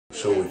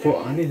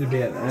Well, I need to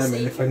be an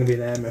admin if I can be an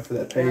admin for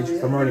that page.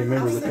 Cause I'm already a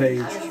member of the page.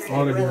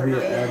 All I need to be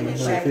an admin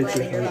for the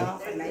picture.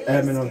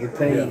 Admin of the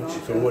page. Yeah.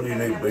 So what do you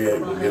need to be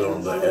able to get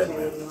on the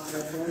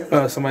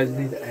admin? Somebody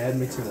need to add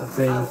me to the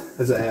thing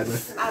as an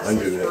admin. I can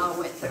do that.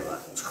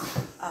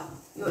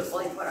 You would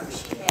believe what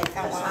she had.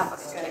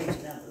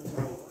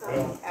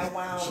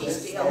 She's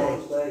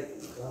still.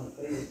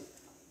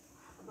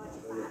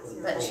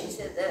 But she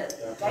said that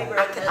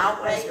Gabriel could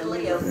always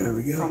live. There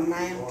we go. From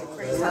now to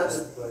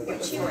Christmas. When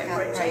she went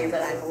for a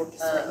checkup a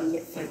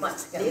few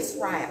months ago. This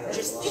wrap,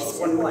 just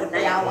said, what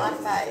now? my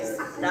face.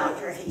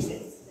 Doctor, he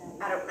said,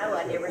 I don't know,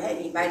 I never had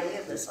anybody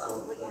live this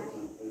long.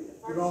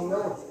 You don't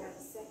know.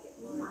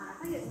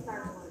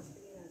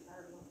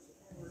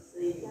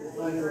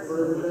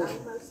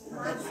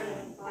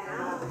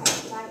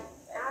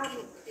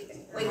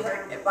 We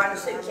heard that Bonnie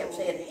Sue kept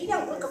saying, he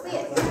don't look a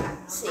bit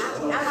sick. I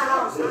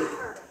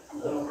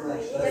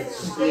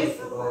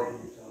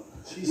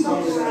She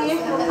saw that.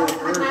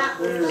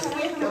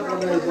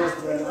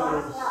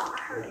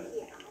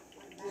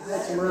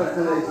 Had some rough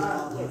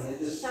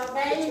days. I've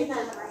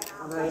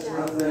had some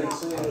rough days.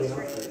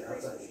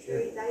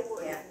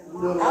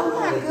 Oh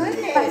my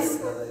goodness.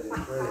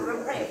 I'm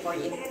praying for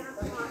you.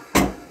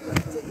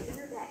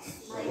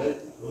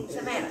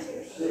 Savannah,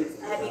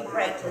 have you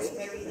practiced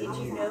Mary, did you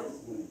know?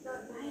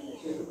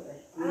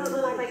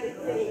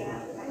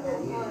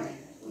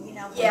 You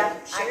know, Yeah,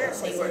 I can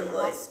see where it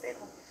was.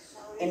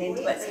 And then,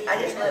 But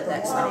I just love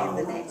that so song.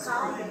 the next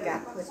one you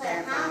got put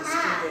down for the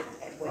student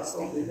at West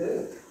End.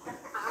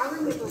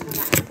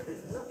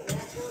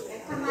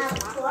 Come out at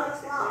 12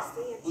 o'clock.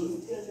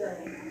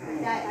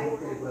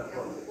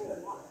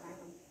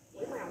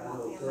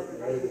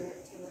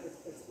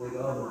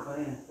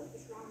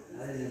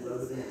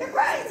 They're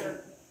crazy.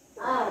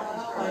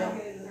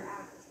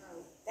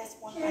 That's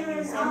one thing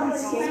you say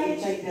about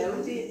kids, they do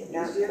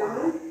dirt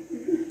quiet.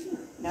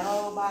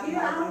 Nobody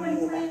ever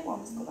knew about what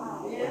was going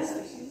on.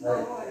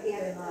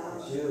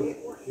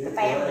 The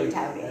family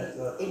told it.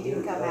 It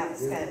didn't come out of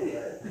school.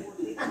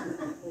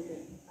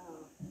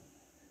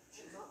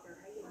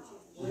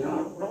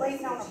 Believe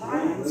it on a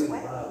brown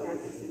sweater.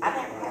 I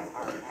never have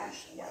heard how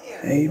she does.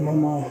 Hey,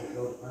 Mama.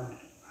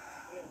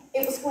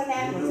 It was when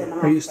I was in the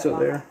Are you still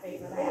there?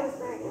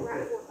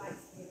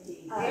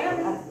 A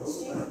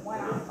student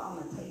went off on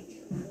a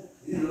teacher.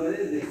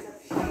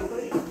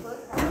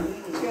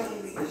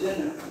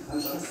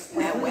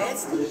 Well,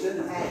 West End.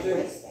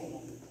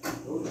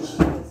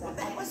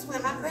 That was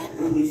when my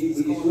grandmother was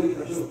going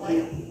to school.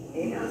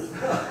 It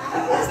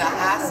was a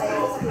high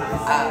school.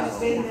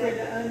 He was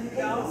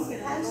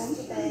supposed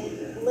to be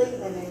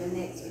leaving in the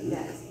next few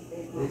days.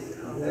 He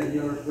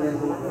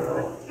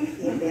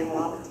had been in a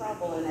lot of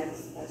trouble and they were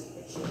supposed to be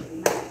shooting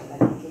him out, but they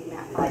didn't get him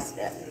out placed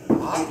up. And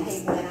he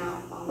went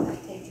off on that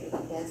teacher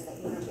that does the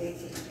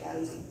intervention,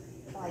 goes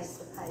place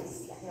to place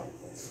to help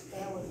with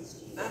felony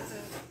students.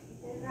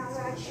 And I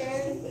right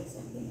Sharon, he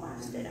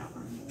watched it on her.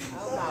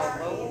 Oh my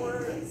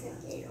Lord. They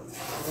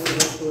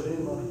put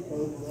him on the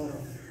boat.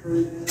 They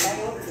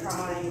were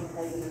trying,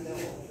 they were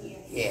doing.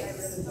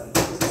 Yes.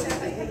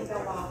 They couldn't go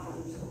off on.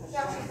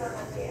 Yeah,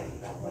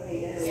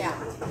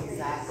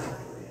 exactly.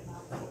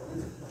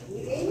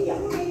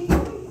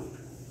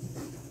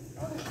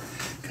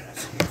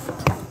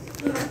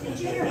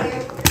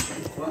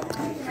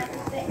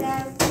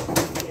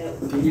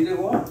 You did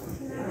what?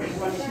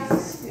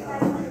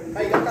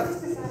 Hey, they got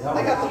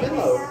the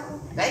memo.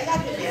 They got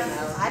the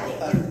memo. I didn't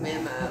get the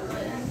memo.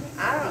 I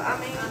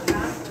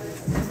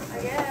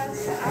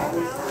guess. I don't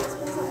know. It's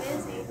been so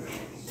busy.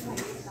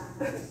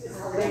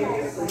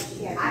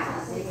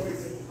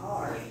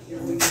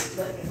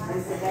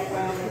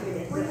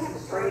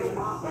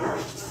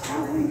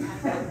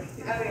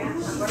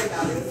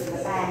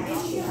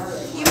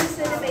 You were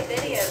sending me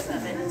videos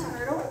of it.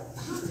 Turtle?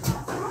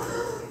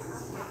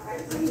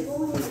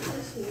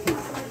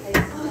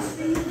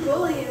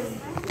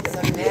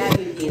 So now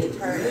you get it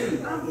turned.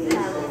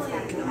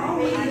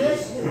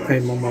 Hey,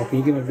 Mama, can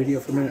you give me a video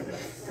for a minute?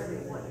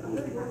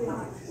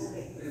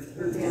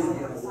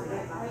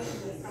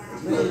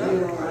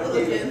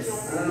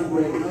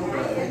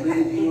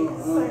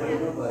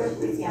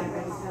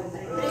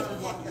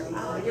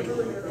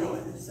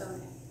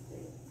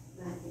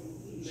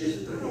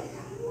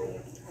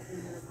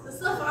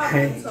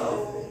 Hey,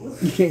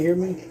 you can't hear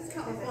me?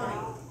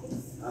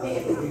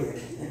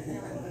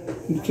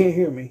 You can't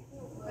hear me?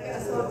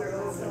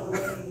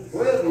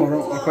 Hold on,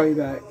 I'll call you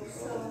back.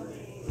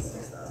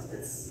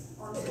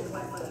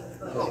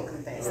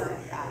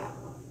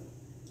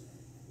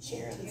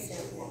 Sharon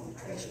said,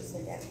 Patricia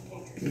said that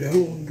teacher.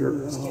 No,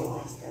 girl.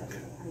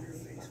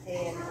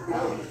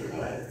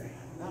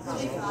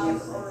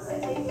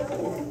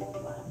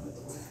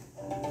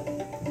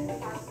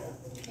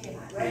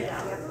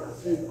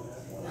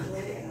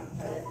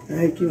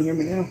 Hey, can you hear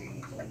me now?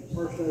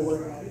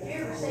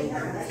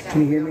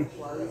 Can you hear me?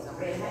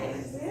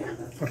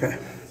 Okay.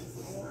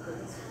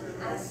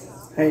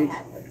 Hey,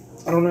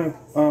 I don't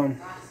know.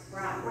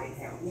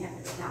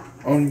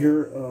 On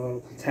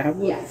your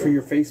tablet for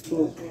your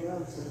Facebook,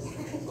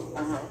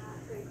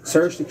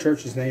 Search the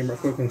church's name real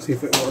quick and see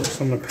if it works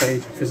on the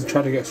page. Because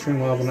try to get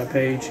stream live on that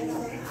page.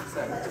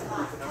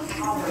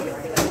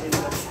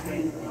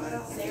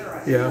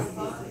 Yeah.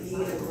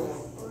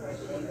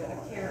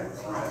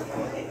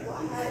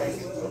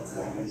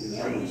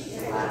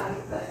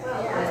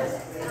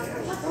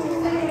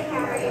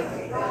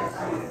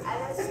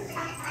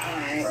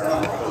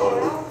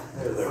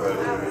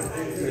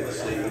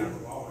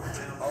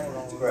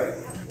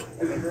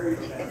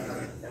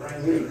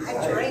 I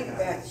dreamed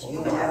about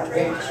you, and I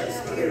dreamed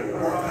just here.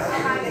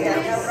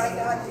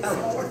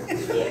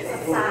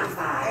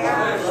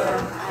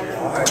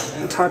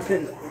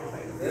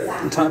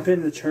 Type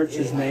in the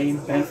church's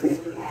name, Bethel.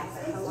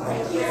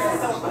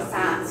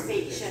 Science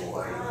fiction.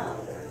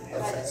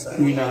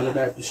 United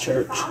Baptist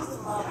Church.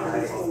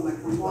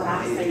 What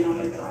I've seen on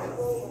the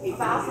trail. He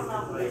falls in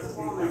love with this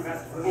woman,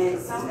 and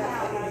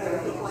somehow or another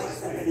he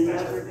wakes up in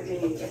another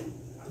dimension.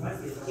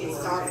 It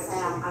starts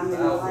out, I'm in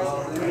a lake,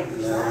 I'm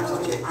making sure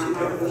I'm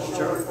on the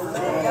shore, but I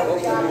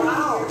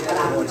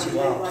want to do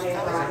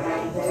whatever I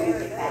can to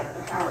get back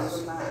to her.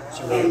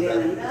 And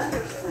then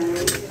another scene,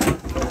 it's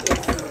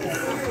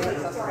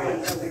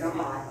strange,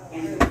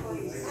 and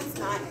it's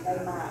not, they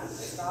might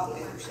stop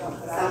it or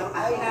something. So,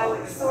 you know,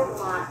 it's sort of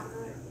like,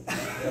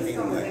 he's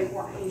going to do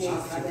what he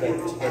needs to do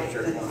on back to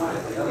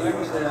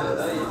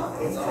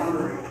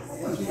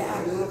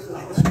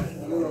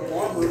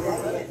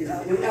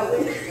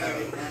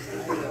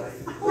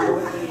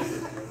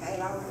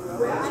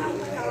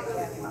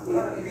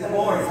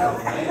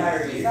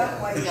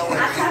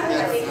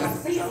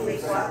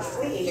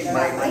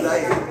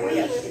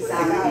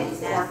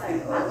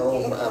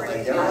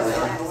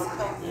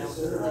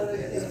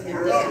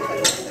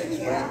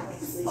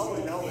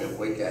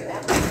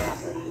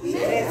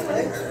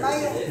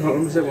No,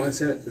 let me say what I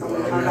said.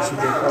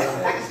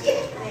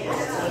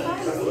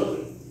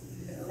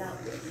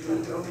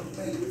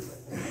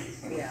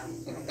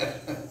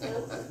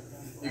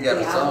 You got a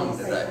song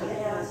today.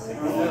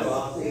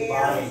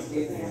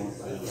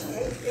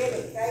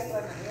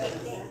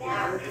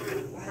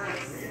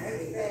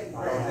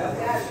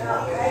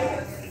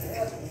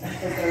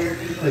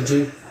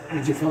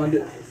 Did you find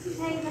it?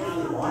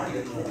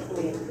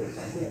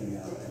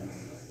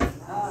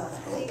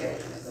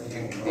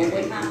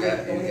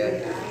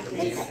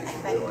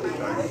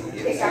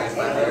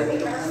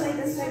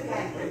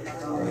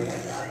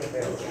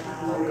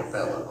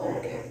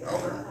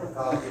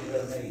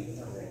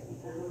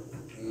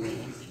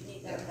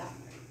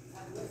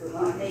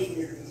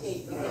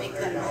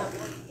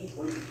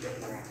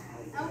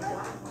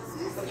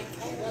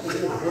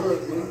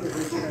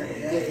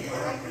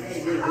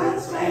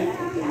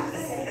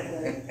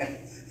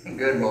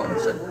 Good morning,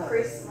 sir.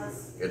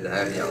 Good to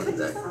have you on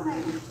today.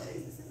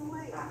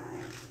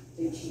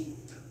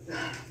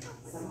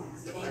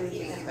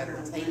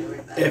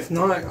 If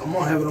not, I'm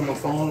gonna have it on my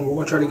phone and we're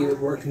gonna try to get it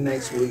working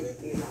next week.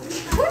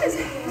 What is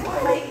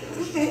happening?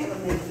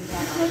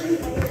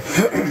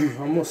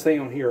 I'm gonna stay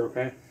on here,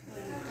 okay?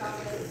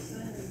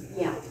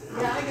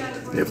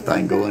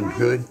 Everything going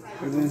good?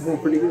 Everything's going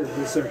pretty good,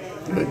 yes sir.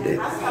 Good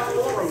deal.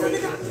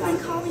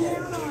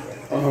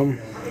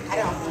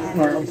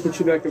 Alright, I'll put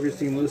you back over here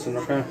so you can listen,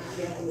 okay?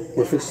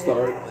 We're fit to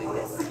start.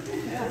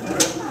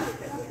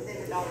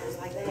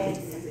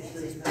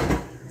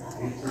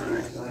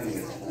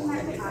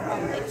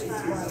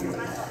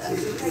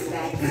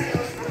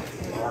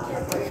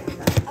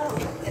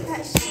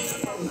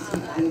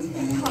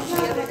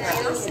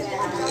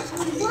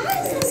 Why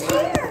is his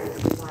hair?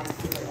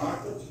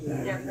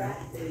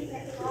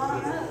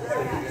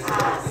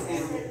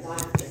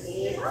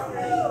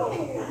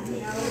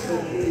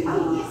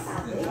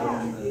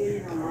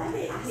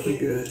 Pretty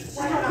good.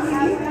 Alrighty.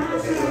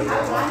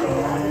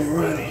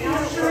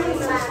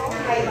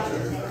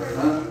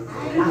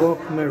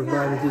 Welcome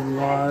everybody to the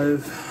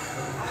live.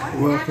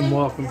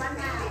 Welcome.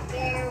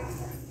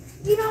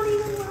 You don't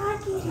even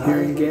like it.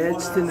 Here in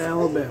Gadsden,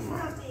 Alabama.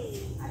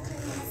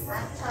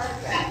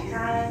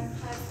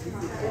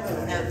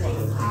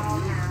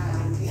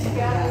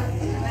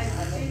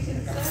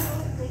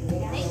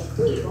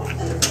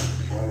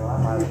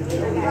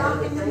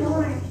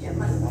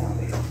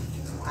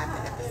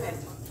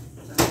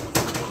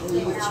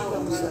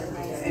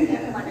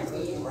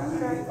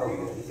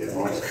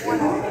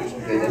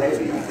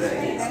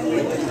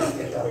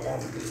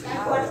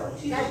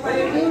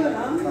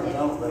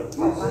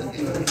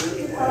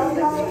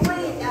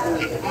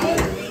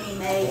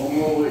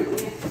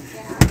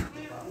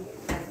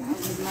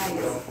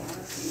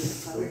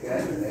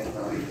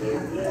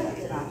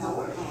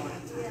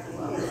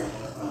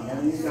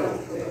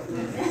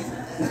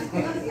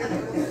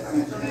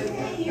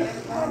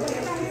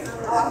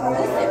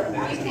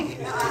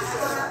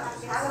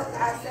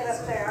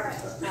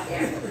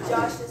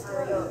 Josh is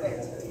going to go there.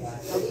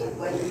 I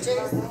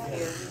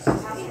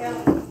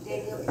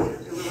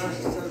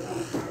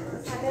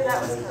knew that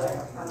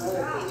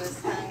was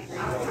coming. He was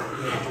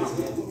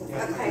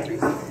hungry.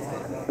 Okay.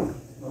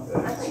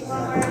 I think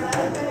one more of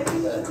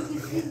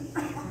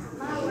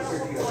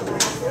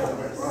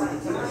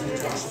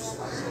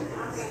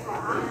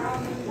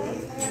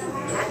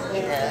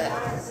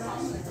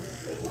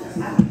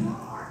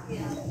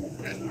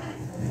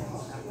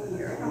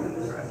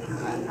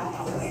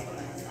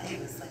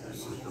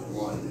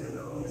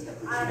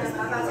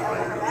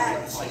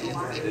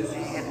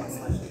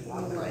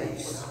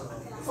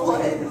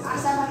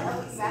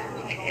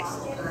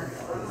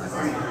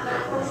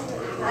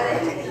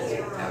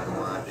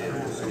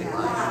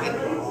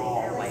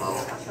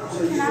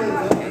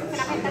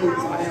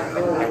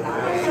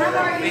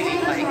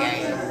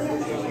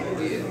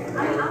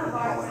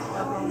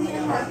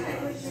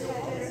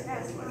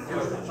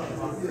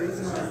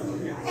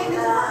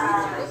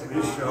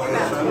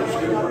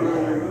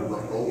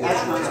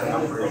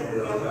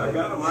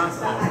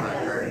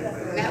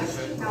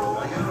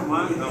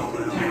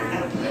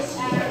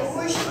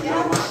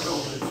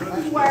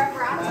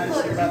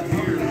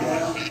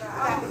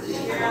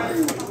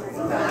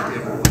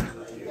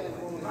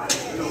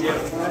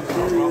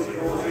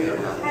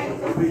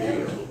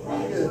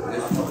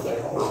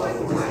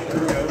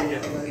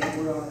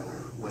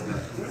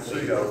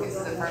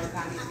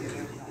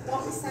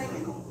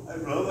Hey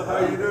brother, how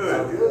you doing?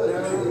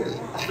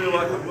 I feel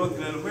like I'm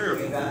looking at a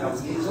miracle.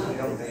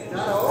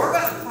 We're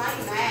about to claim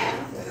that.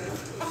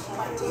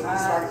 Good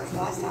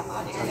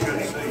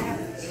to see you.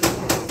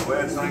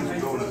 Glad things are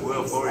going as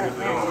well for you as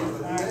they are.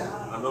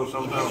 I know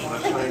sometimes when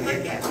that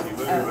thing makes you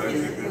move back, you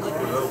can put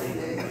it over.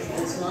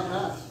 It's not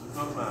nice. It's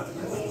not nice.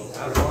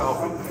 How's the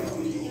coffee?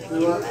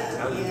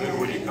 How's it feel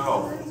when you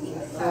cough?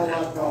 I don't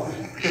like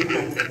coffee.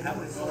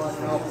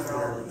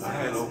 I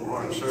had open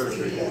heart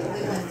surgery.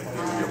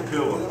 Your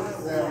pillow.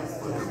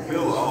 But the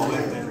pillow, all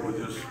they did was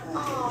just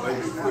make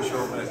me push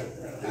on that.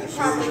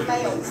 Probably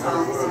failed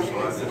some.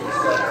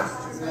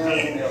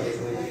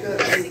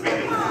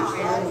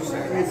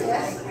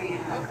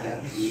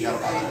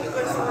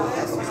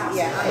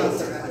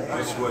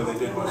 That's the way they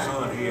did my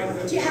son. He had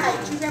Did you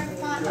ever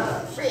find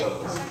Rick?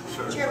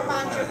 Did you ever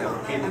find your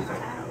kidney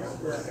thing.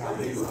 He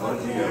was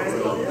lucky.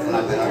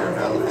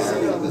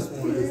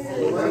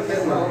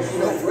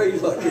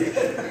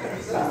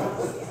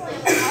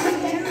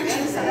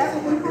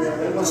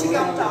 She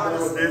got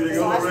dogs. Did you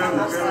go around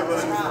and get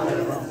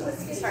everybody?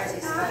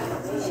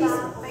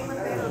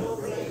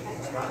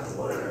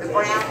 The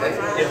brown one,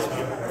 right?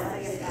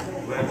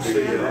 Glad to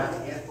see you.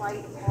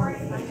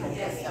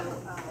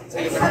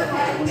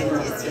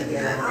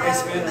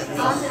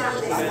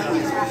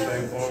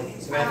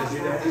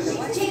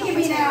 Chicken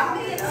meat out.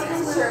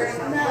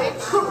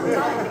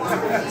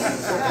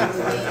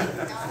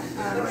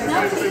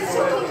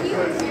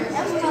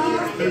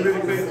 Too many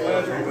people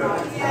last week.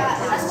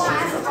 That's why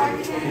I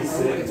started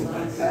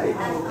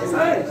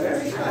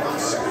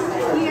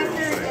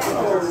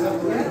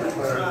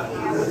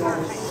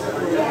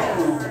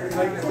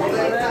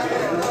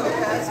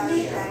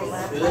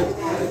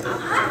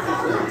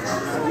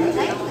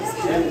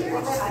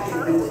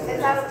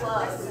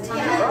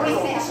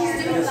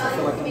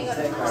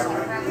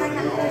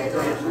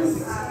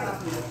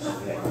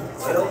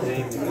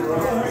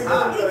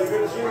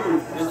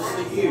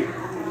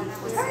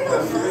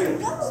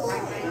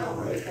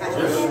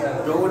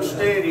Just going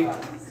steady.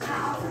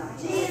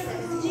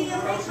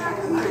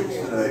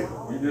 Hey,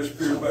 you just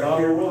peeled back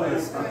here.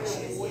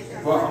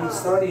 Well, I'm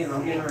studying.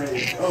 I'm getting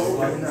ready.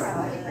 Oh, okay.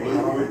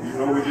 Well, you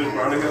know, we just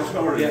probably got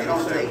started. Yeah,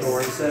 I'm saying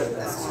 47.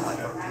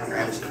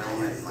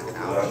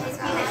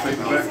 Take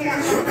it back here.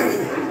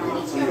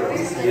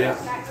 Yeah.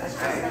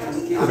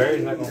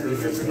 Barry's not going to be here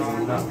because he's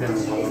not been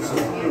involved. So.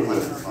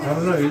 I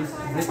don't know. He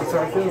didn't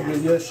start feeling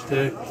good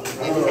yesterday.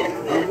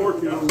 I'm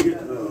working on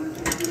getting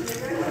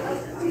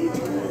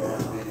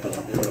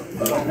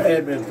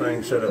admin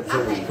thing set up so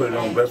we can put it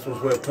on Bethel's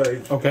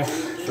webpage. Okay.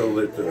 So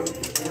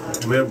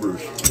that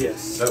members,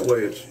 Yes. that way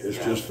it's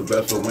just the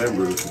Bethel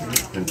members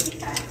and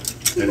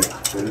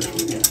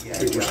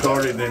it was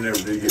started and then never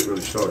did get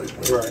really started.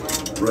 Right.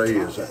 Ray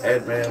is an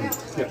admin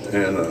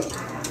and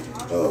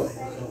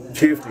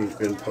Tiffany's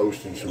been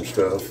posting some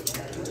stuff.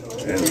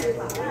 And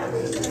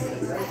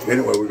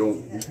anyway, we're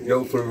going to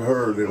go through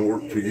her and then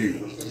work to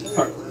you.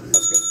 All right.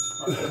 That's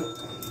good.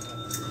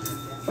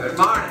 Good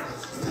morning.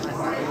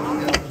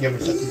 Give me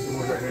something.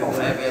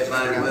 Have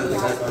everybody with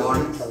us this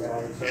morning?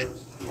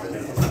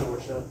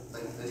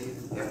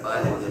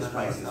 Everybody just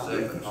makes a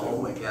second home.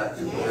 We got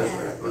some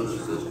visitors with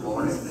us this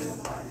morning.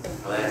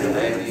 Glad to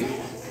have you.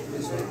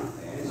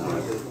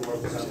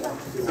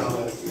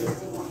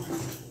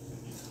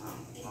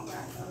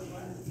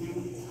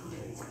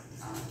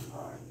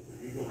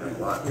 There's a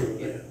lot to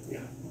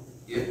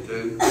get to.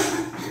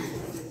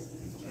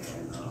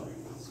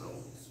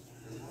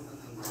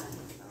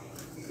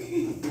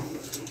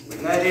 We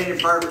had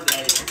any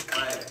birthdays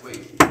last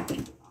week?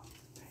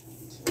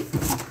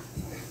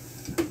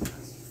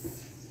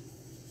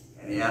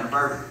 Any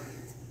anniversary?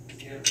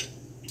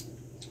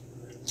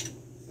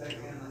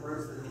 Second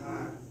anniversary of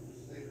mine,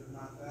 Stephen and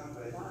my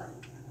family.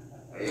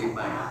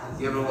 Amen.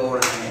 Give the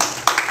Lord a hand.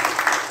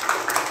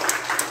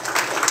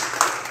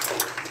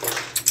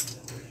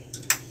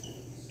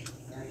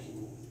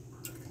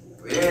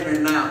 We had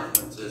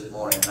announcements this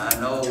morning. I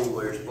know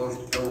we're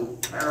supposed to go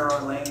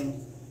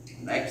caroling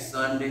next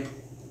Sunday.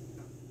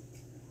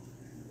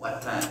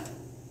 What time?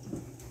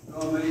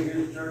 Gonna be here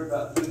to church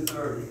about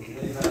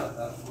 2:30, leave out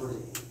about 3.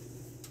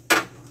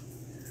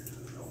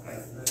 Okay.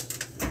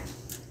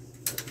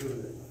 That's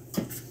good.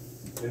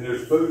 And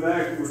there's food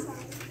afterwards.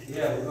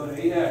 Yeah, we're gonna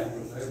eat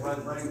afterwards,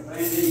 everybody bring a pan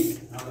to eat,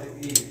 I'll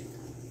let you eat.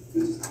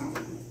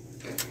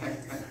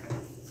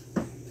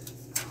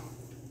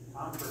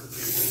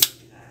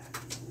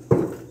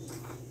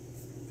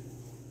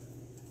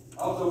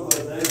 Also, but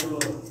they will,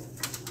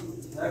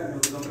 that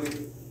was gonna be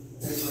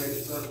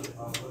decorated stuff,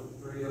 I'll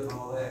put the tree up and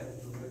all that,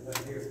 we'll get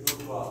back here at 2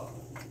 o'clock.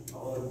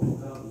 All of them will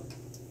come,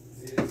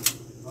 see it,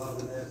 rather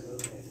than that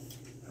stuff.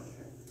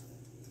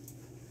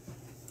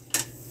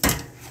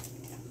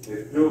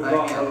 It's 2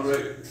 o'clock, Thank you.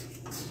 already.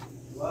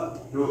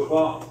 What? 2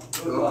 o'clock.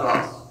 2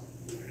 o'clock.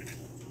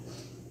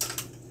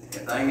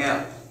 Anything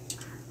else?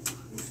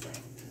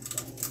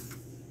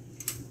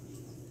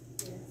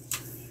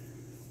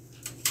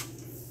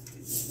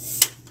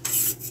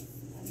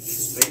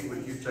 Steve,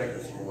 would you take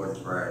us forward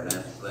in prayer and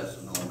ask a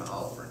blessing on the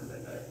offering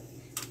today?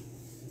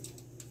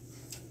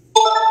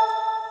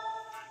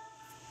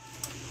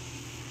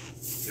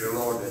 Dear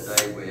Lord,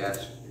 today we ask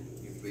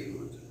that you be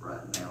with us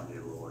right now,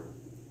 dear Lord.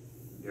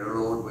 Dear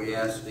Lord, we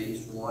ask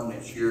each one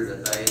that's here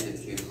today that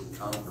you would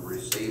come to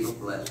receive a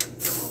blessing,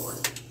 dear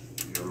Lord.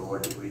 Dear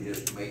Lord, that we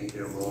just meet,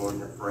 dear Lord,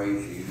 to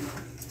praise you,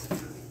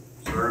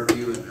 serve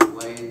you in the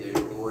way, dear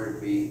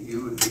Lord,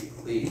 you would be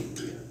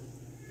pleased with.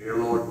 Dear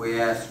Lord, we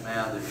ask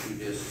now that you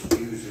just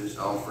use this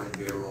offering,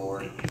 dear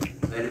Lord.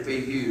 Let it be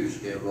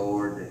used, dear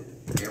Lord,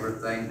 that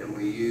everything that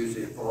we use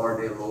it for,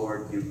 dear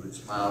Lord, you would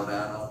smile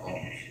down upon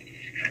us.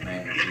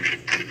 Amen.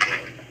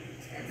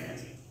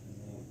 Amen.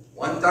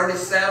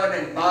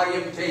 137 in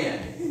volume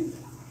 10.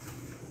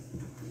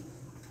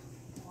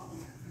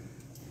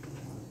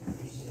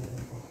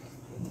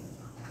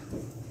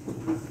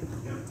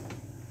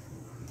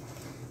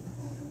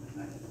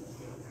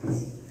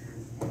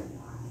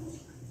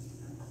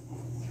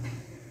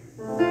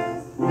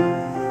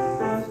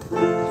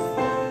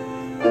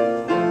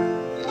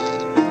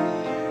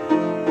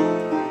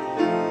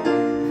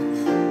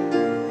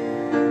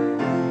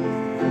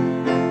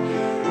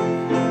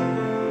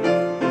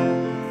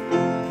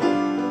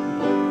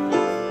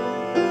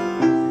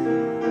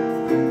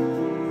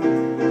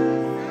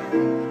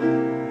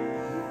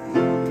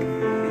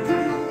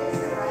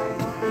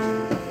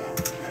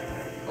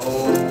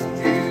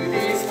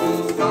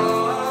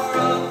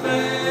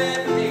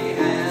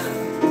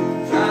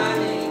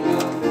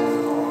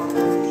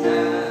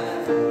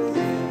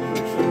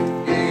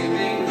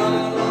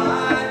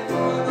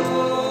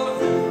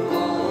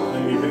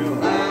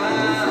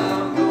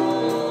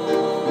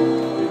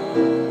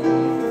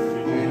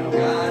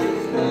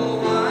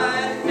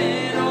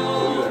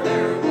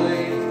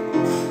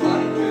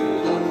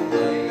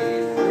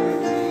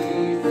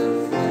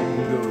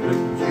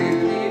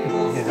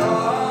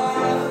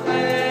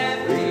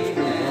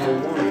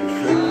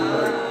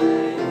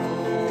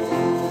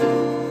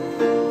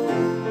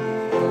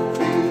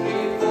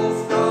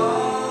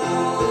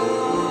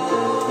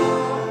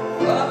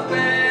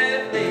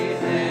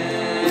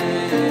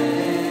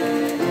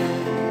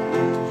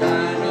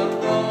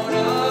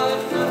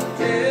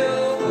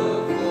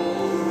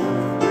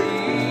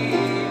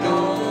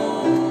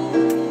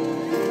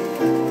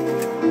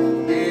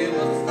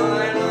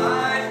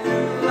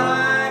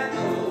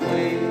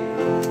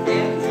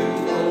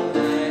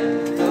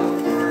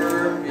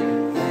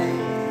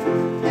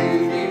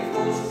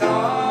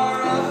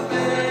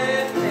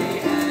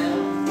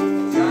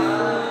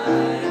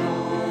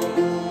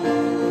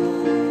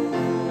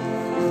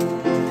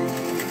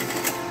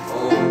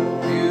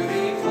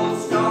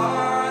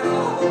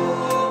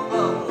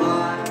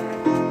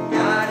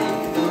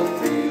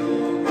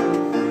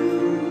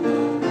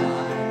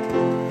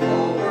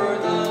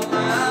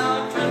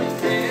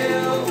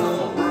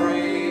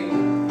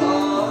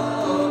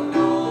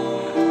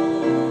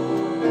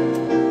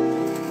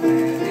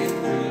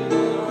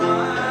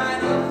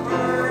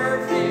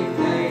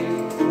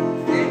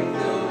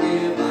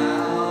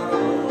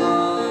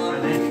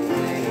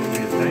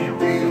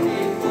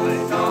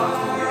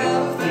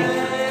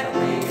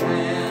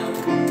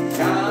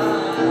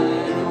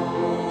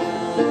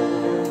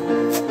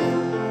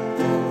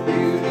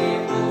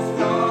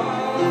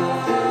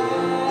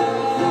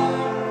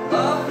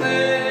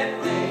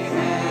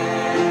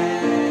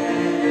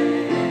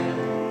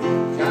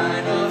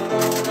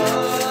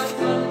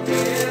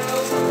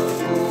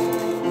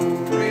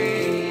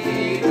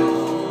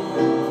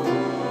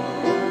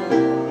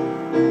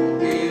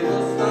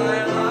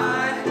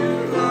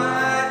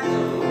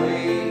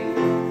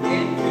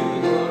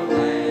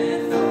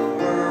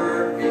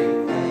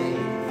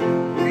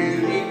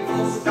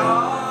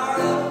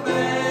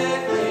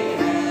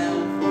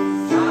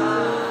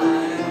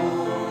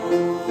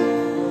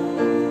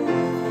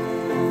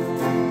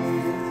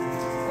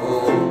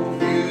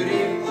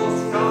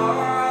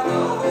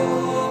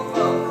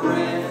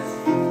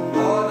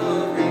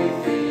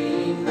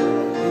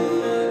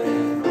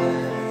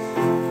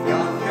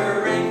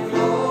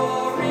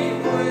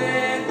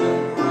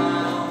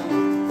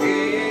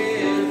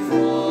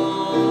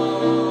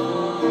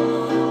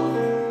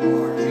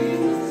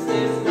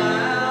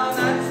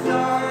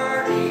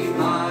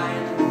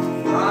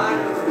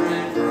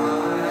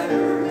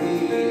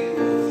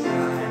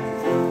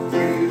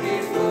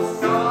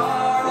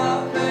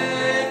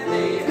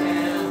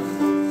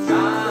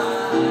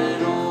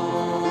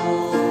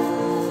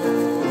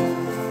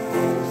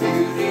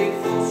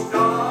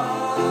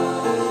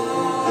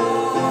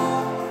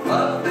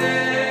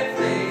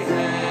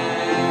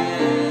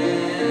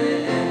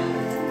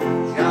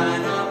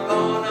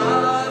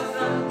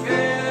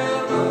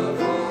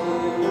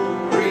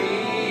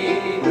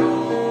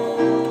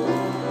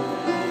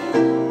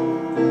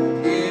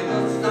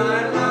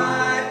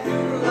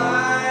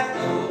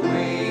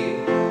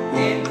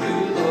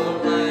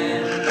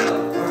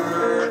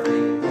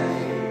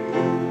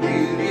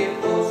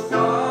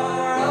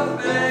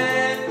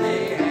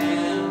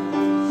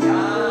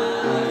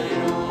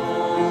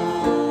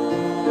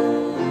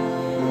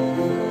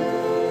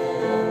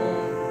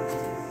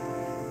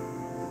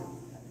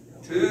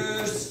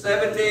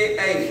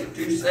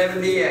 78,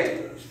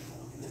 278.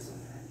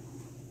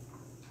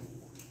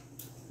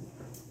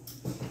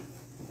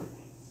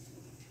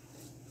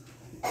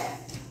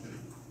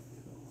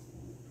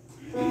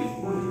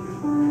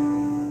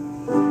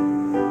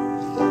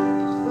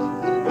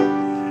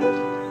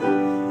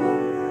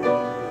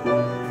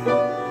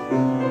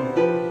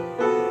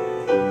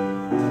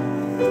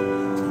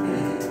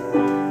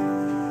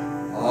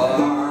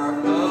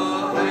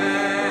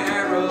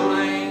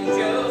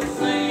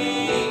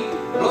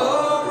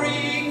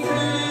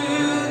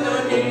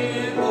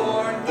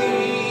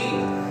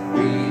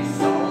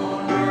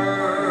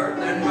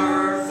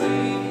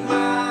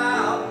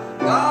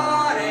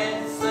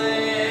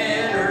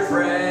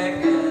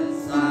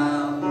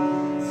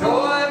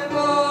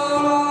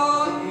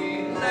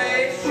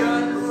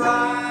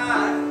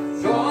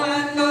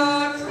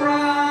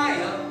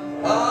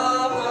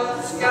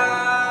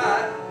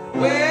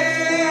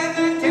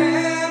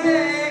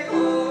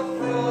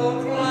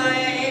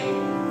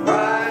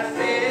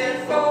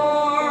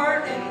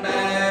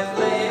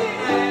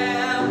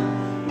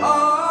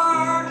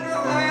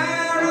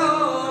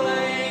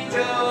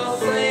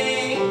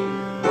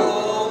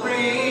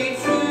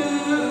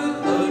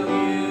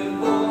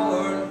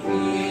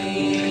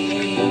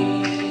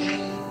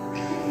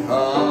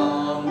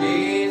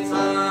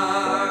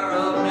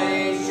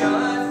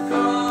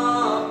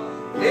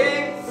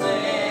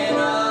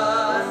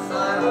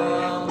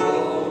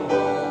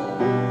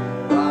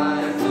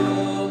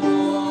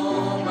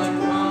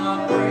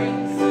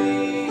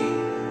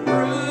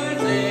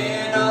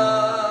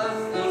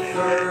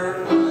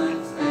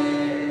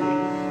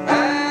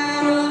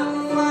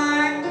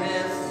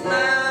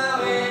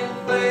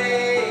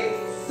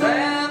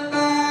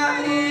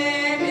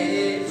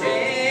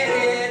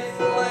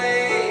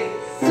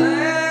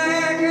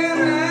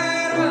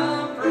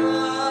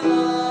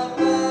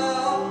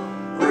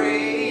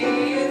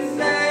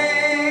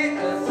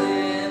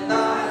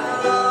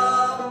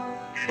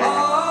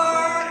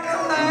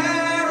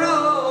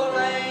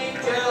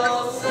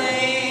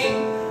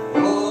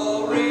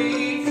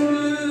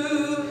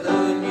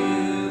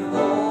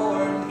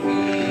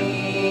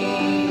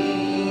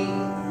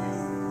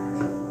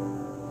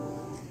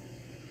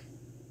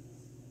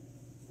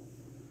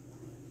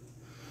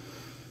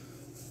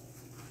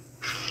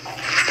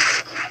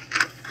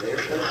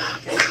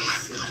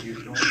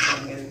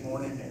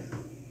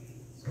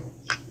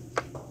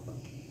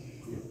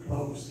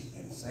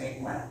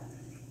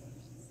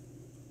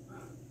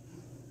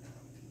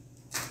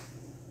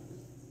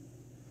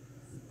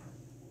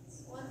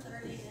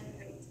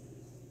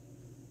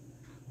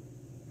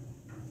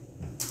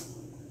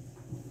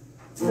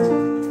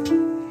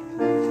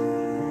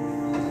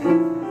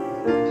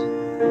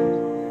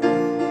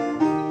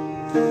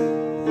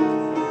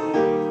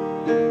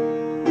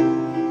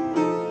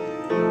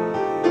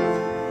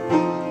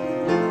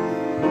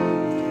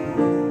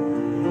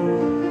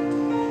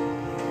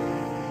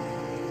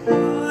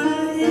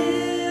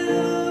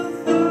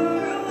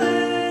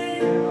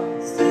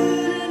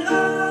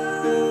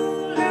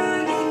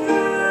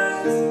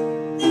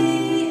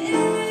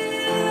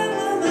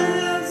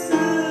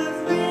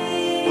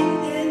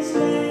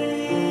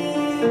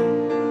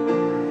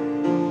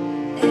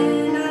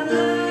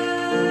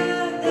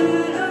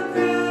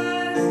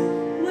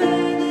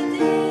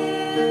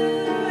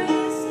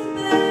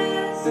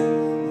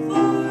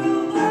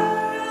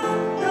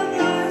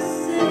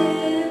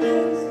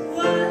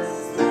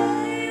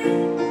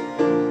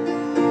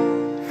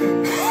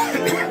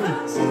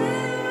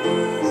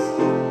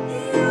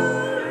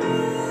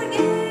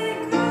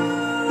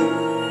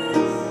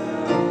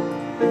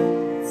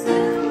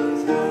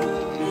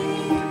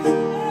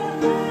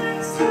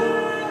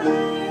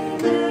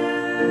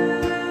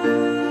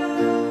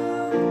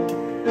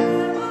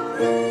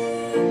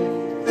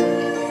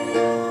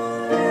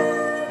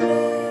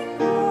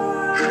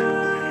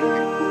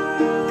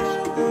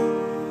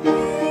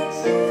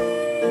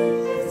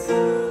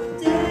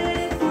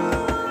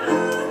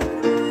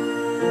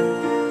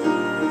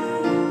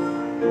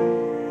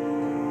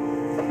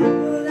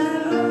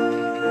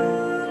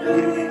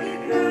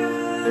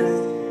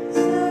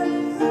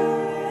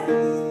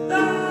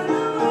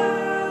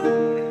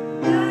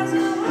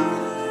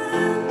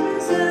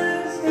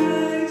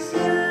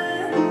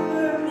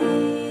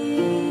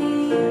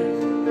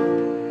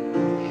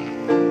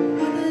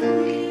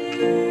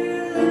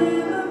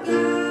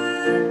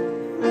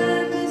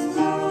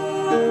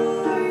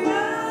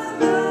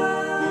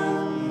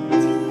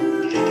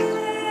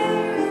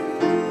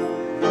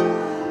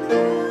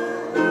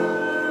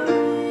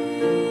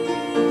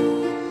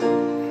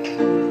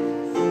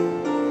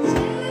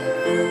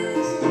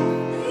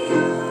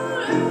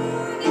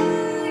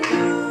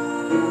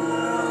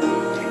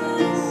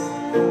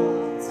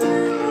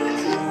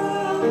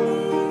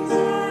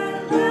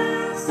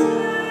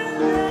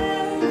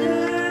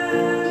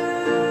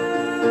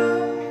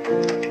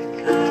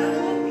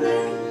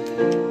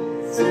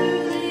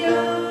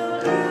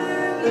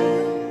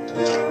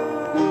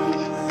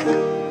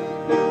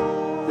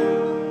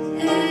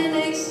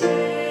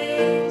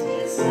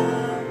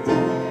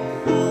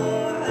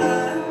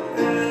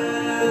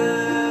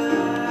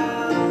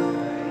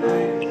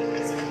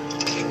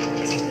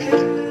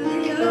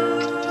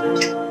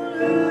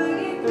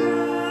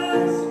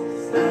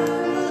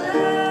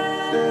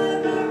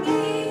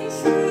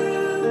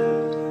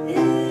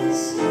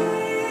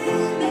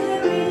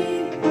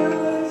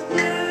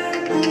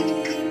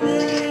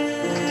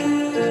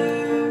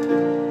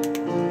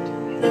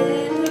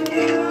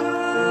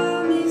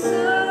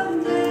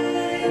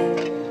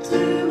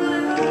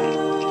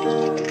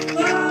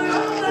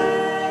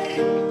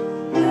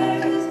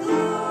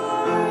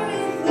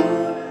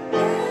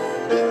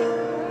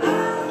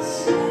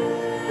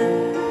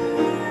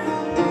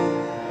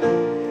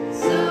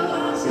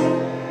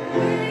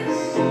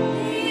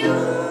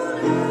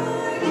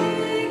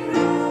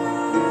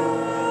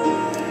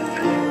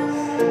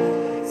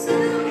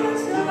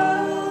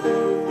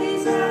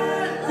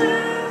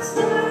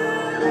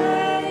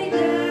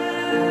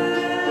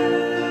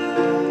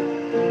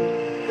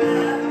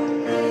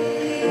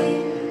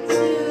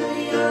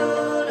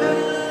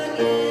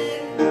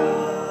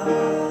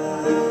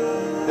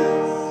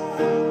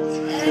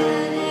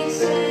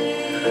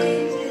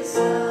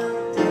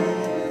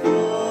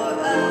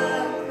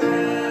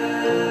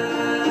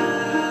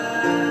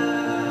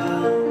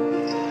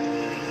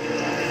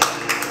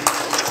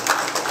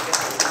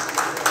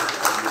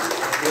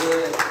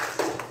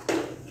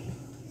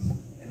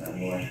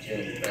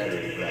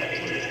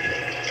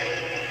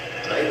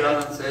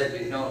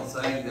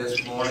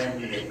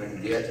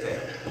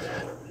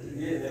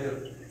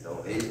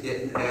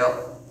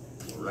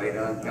 they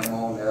done come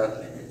on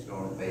up, and it's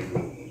gonna be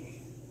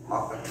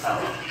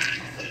acapella.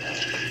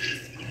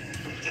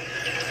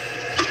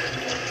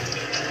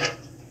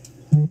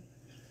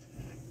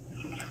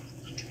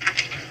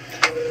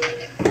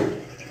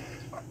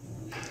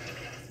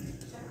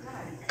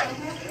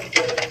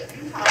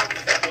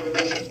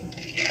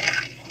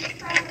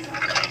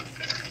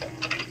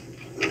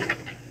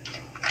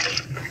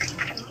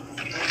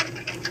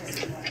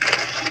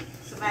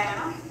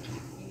 Savannah,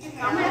 you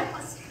come help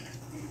us.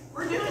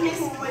 We're doing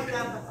this as we've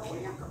done before.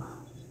 Y'all come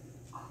on.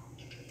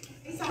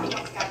 He's the only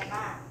one's got the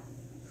Bible.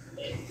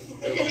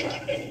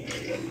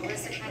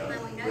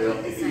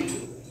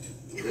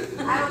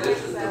 This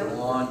is the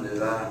one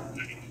that I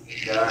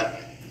got,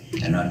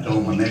 and I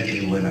told my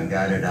nephew when I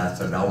got it, I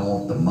said, I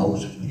want the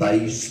most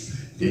bass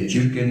that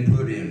you can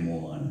put in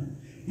one.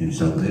 And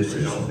so this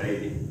is.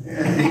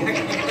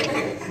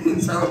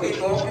 So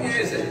he won't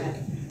use it.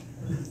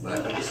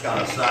 But I just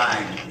got a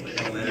sign. We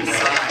don't let it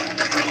sign.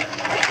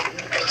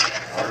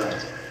 All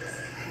right.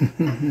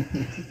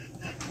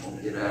 Won't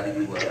get out of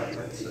your way,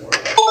 let's say.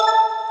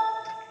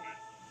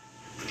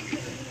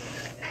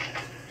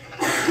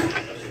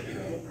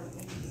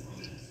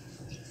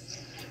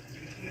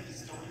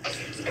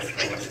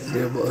 Be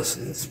a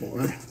blessing this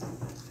morning.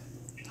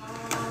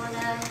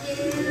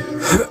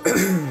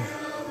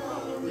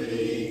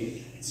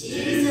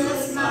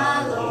 Jesus,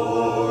 my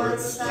Lord,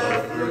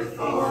 suffered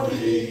for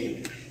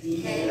me.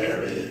 He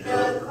carried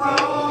the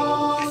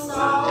cross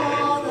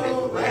all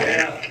the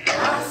way,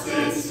 my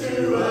sins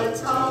to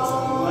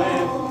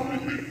atone.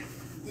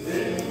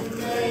 Then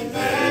they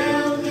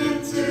nailed him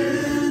to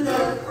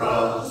the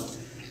cross.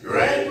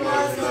 Great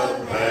was the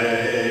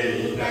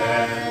pain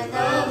and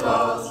the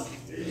loss.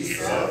 He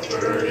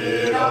suffered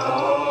it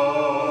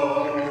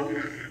all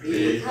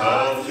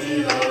because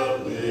he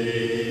loved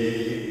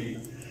me.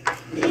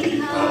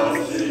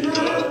 Because he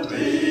loved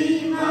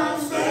me, my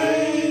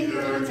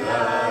Savior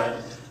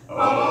died.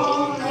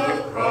 On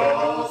the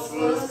cross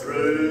was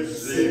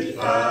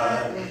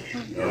crucified.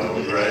 No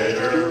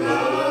greater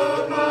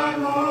love my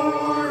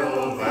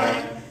mortal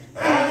man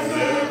has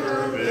ever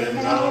been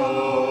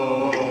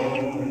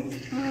known.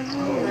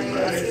 Oh,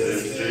 praise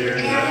his dear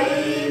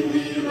name,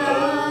 he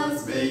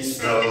loves me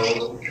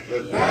so.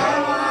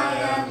 Now I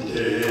am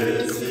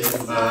his, he's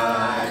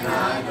mine,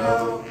 I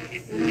know.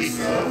 Who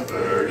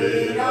suffered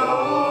it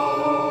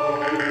all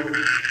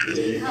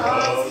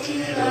because he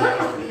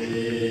loved me.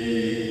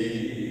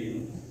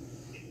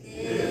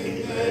 Then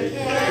they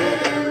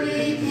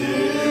carried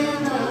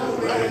him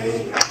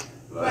away,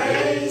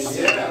 placed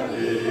him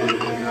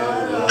in a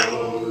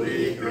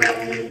lowly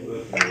grave.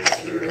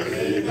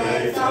 Surely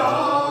they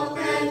thought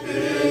that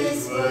this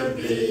would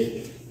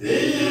be the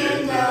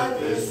end of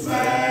this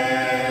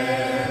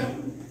man.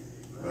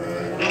 But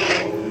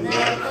on the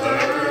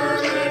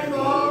third and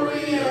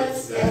glorious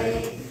day,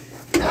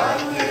 God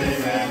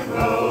came and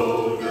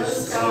rolled the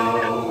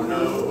stone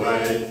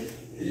away.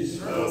 He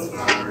rose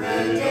from the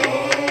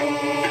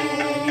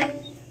dead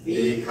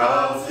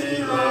because he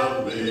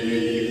loved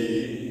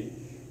me.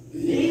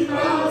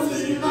 Because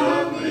he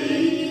loved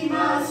me,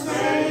 my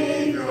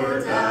Savior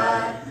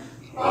died.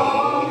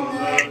 On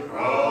the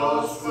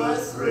cross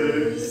was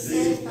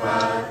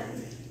crucified.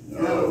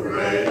 No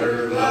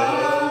greater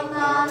love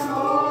my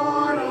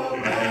mortal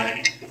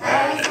man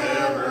has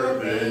ever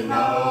been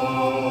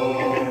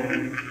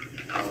known.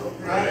 Oh,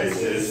 praise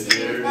his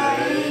dear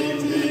name,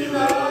 he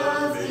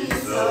loves me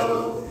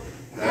so.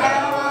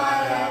 Now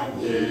I am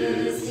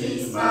his,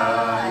 he's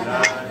mine, I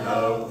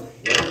know.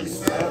 He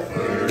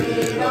suffered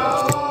it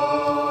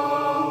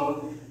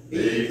all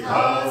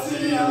because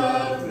he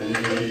loved me.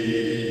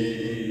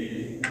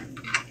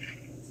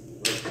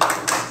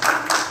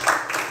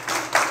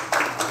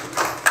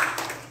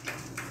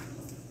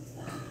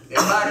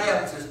 Anybody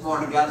else this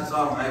morning got a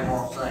song they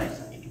want to sing?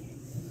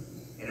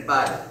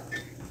 Anybody?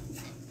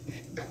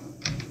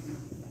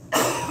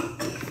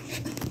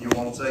 You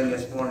want to sing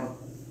this morning?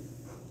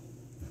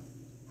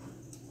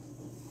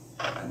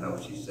 I know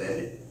she said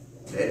it.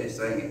 Daddy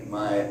sang it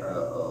my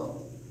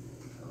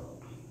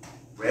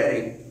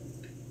wedding,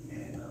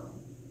 and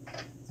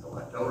so I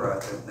told her, I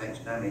said,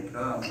 next time he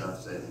comes, I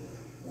said,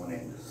 I want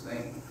him to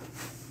sing.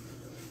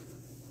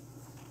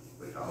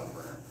 We call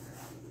for him.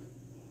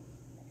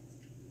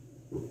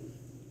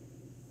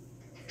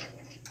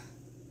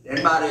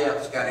 Anybody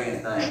else got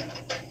anything?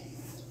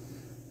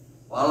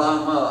 While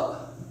I'm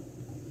up,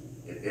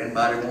 if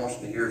anybody wants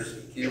to hear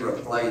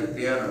Kira play the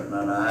piano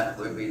tonight,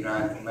 we'll be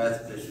down at the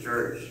Methodist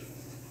Church.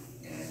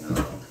 And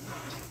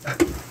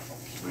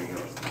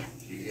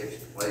she gets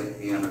to play the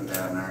piano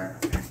down there.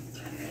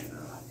 And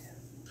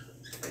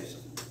there's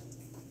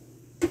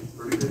some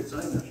pretty good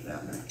singers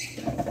down there.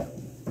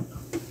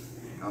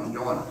 Come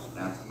join us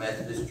down at the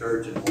Methodist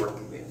Church in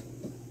Hortonville.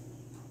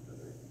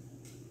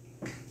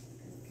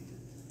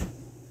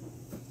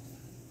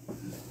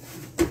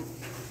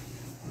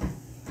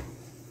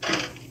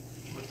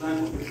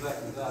 Thankful to be back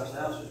in God's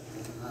house this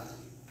morning.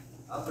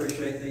 I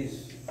appreciate these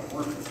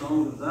wonderful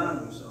songs that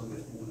Zion sung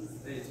this morning.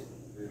 These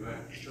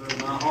stirred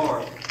my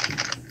heart.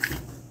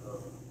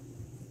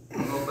 I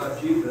don't know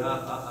about you, but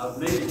that I've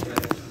needed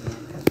that.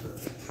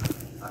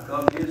 I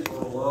come in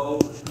sort of low. I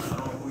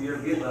don't know if we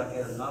ever get like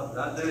that or not, but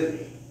I do.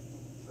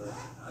 But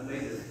I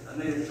need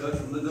a touch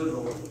from the good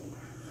Lord.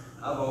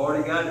 I've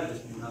already got it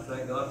this morning. I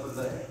thank God for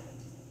that.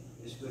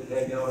 It's good to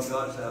have y'all in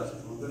God's house.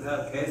 We're good to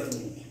have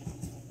Kevin.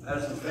 I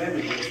have some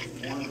family with us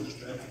this morning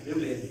that do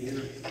live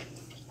here.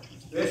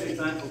 Especially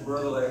thankful for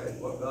Brother Larry,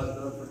 what God's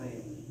done for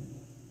him.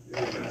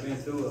 He's been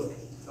through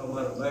talking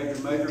about a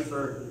major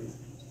surgery.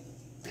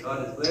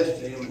 God has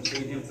blessed him and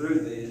seen him through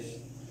this.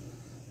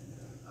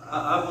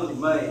 I was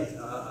amazed.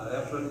 I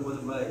absolutely was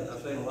amazed.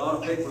 I've seen a lot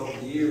of people over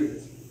the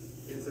years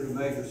that's been through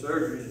major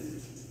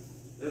surgeries.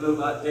 They look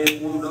like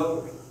dead warmed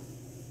over.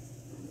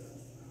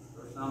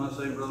 First time I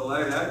seen Brother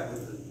Larry act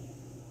with it,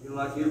 he looked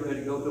like he was ready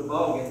to go to a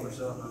ball game or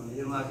something. I mean,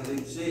 he looked like he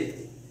didn't see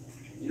it.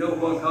 You know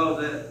what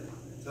caused that?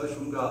 Touch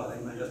from God.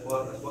 Amen. That's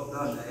what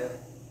done that.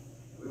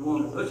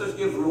 Let's just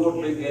give the Lord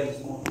a big hand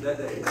this morning that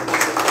day.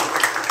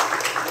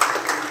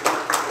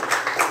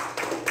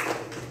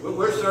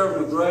 We're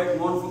serving a great,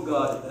 wonderful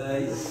God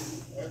today.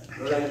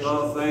 There ain't a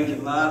lot of things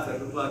in life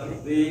that look like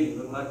it's big, it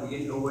look like we're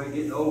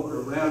getting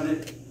over around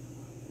it.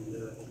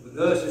 And, with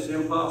us, it's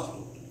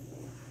impossible.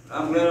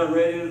 I'm glad I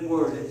read in His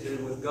Word. It says,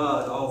 with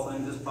God, all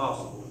things is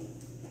possible.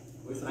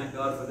 We thank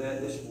God for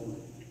that this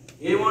morning.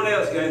 Anyone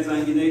else got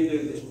anything you need to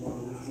do this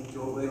morning? We want you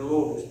to obey the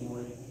Lord this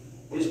morning.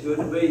 It's good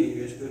to be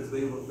here. It's good to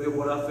be able to feel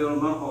what I feel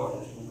in my heart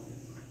this morning.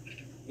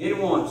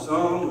 Anyone,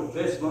 song or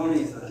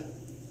testimony, anything?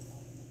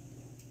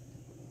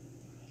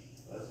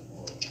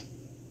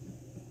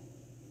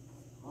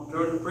 I'll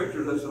turn the preacher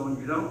loose on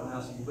you. Don't now,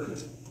 so you better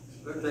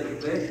take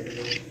advantage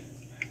of it.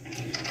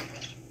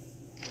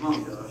 Come on,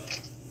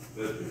 Josh. I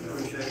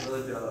appreciate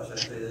Brother Josh. I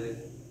say that.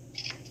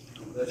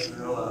 I'm blessing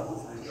her life. We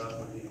thank God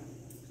for him.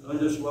 So I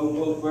just load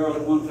both barrels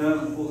at one time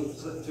and pull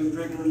the two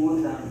triggers at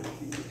one time.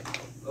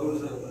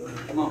 Load us up, brother.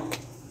 Come on.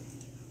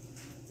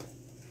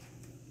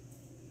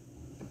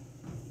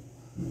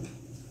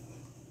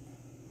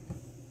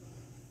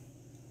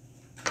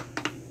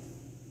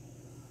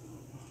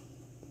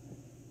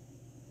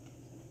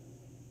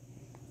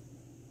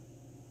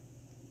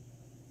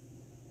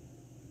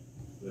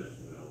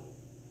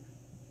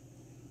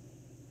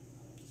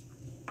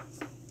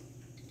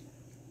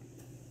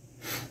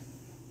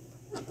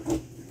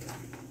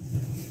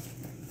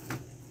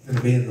 Going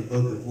to be in the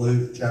book of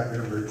Luke, chapter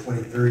number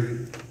 23. We're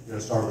going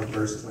to start with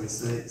verse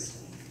 26.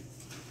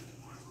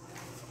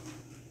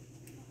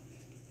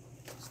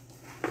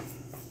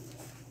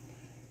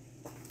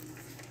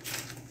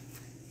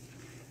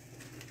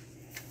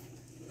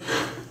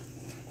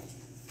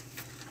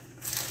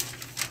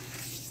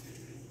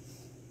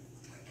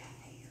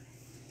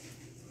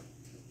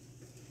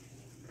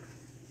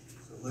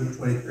 So Luke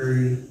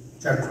 23,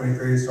 chapter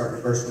 23, starting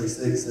with verse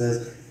 26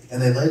 says,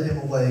 "And they led him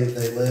away,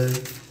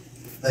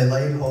 they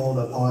laid hold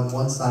upon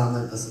one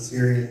Simon, a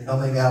Syrian,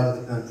 coming out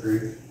of the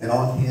country, and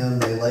on him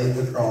they laid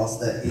the cross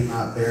that he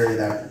might bear it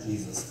after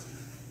Jesus.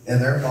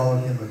 And there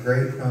followed him a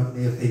great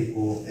company of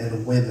people and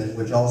of women,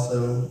 which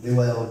also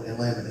bewailed and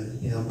lamented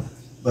him.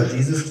 But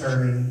Jesus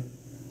turning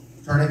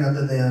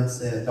unto them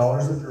said,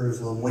 Daughters of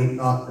Jerusalem, weep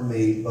not for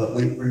me, but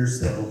weep for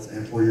yourselves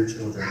and for your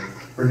children.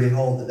 For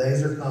behold, the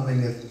days are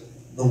coming in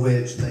the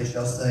which they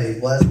shall say,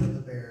 Blessed are the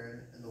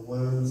barren, and the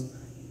wombs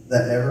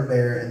that never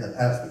bare, and the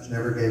paps which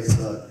never gave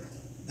suck.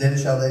 Then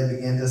shall they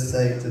begin to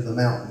say to the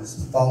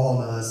mountains, Fall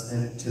on us,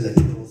 and to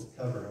the hills,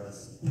 cover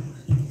us.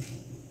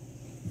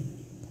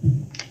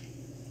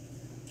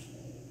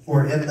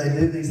 For if they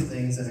do these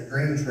things in a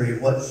green tree,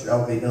 what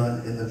shall be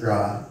done in the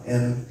dry?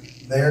 And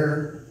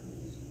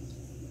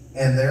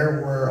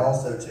there were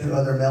also two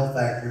other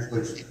malefactors,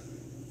 which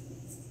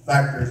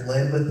factors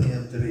led with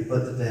him to be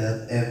put to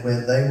death. And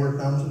when they were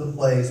come to the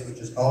place which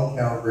is called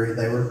Calvary,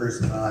 they were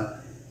crucified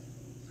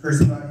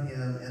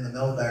him and the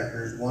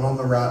malefactors, one on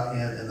the right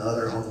hand and the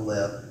other on the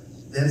left.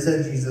 Then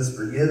said Jesus,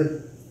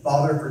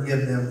 Father,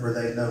 forgive them, for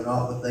they know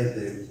not what they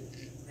do.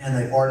 And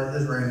they parted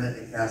his raiment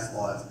and cast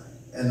lots.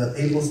 And the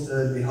people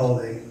stood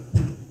beholding,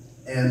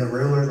 and the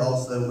rulers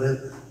also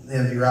with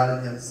them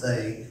derided him,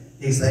 saying,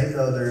 He saved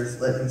others,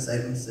 let him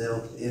save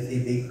himself, if he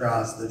be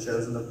Christ, the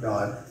chosen of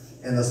God.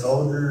 And the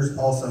soldiers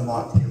also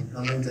mocked him,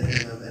 coming to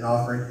him and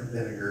offering him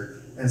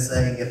vinegar, and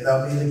saying, If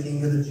thou be the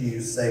King of the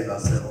Jews, save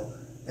thyself.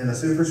 And a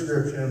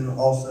superscription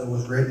also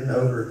was written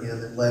over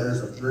him in letters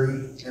of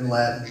Greek and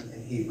Latin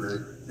and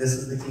Hebrew, This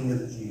is the King of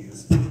the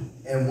Jews.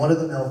 And one of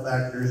the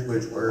malefactors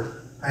which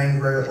were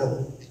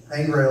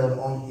hang-railed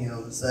on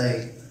him,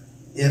 saying,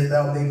 If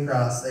thou be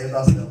Christ, save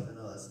thyself and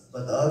us.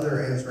 But the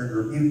other answering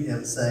rebuked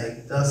him,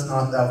 saying, Dost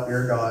not thou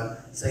fear God,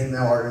 seeing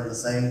thou art in the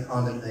same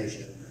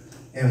condemnation?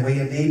 And we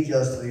indeed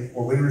justly,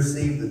 for we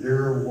receive the due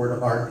reward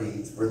of our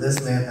deeds, for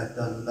this man hath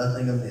done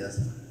nothing amiss.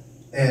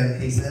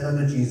 And he said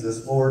unto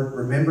Jesus, Lord,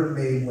 remember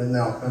me when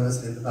thou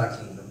comest into thy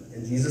kingdom.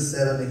 And Jesus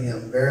said unto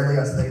him, Verily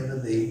I say unto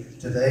thee,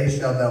 today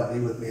shalt thou be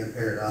with me in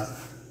paradise.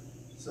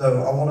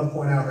 So I want to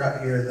point out right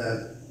here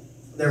that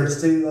there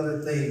was two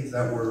other thieves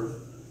that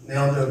were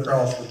nailed to a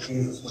cross with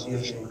Jesus when he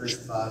was being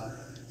crucified.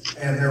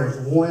 And there was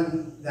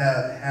one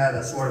that had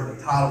a sort of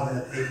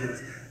entitlement.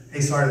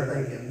 he started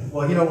thinking,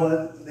 well, you know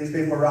what? These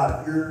people are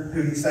right. If you're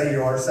who you say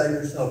you are, save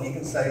yourself. You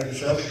can save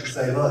yourself, you can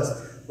save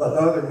us. But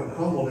the other one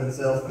humbled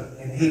himself,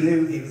 and he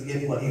knew he was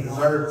getting what he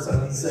deserved. So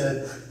he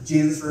said,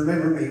 Jesus,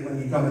 remember me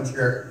when you come into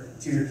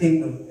your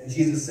kingdom. And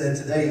Jesus said,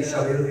 today you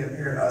shall be with me in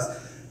paradise.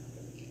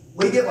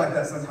 We get like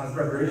that sometimes,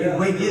 Brother Ricky. Yeah.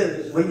 We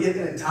get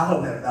an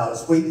entitlement about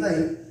us. We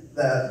think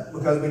that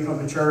because we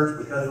come to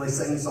church, because we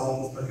sing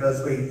songs,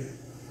 because we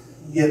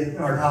get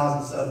our tithes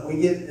and stuff,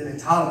 we get an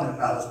entitlement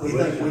about us. We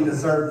think we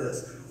deserve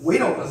this. We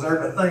don't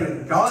deserve a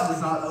thing. God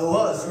does not owe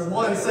us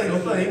one single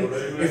thing.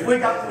 If we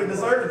got what we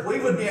deserved, we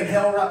would be in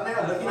hell right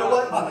now. But you know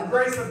what? By the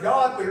grace of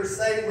God, we are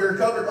saved. We are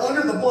covered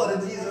under the blood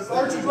of Jesus.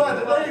 Aren't you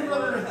glad today,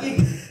 Brother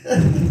Ricky?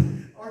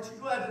 Aren't you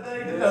glad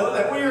today to know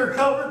that we are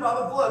covered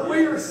by the blood?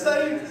 We are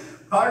saved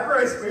by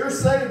grace. We are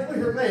saved.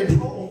 We are made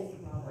whole.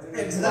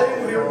 And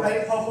today we are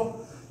made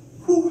whole.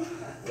 Whew.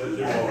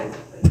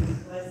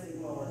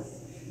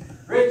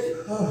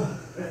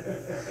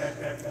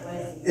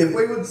 If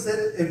we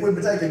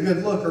would take a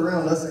good look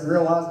around us and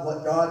realize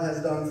what God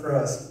has done for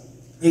us,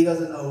 He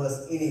doesn't owe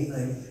us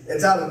anything.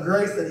 It's out of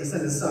grace that He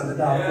sent His Son to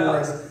die for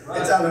us.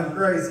 Right. It's out of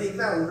grace. He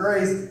found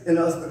grace in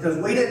us because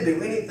we didn't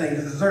do anything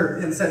to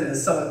deserve Him sending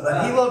His Son.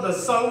 But He loved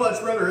us so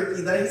much, Brother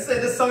Ricky, that He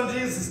sent His Son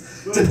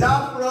Jesus to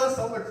die for us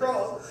on the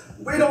cross.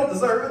 We don't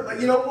deserve it, but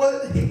you know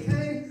what? He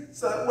came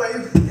so that way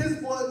His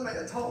blood may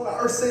atone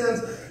our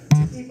sins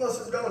to keep us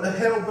from going to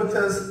hell,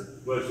 because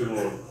bless you,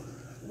 Lord.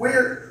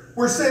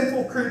 We're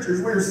sinful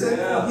creatures. We're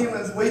sinful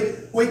humans.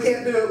 We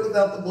can't do it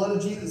without the blood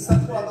of Jesus.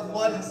 That's why the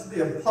blood has to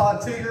be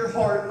applied to your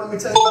heart. Let me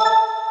tell you,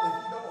 if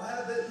you don't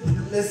have it,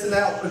 you're missing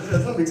out.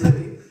 Because let me tell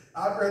you,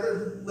 I'd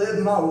rather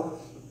live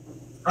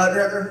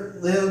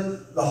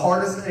the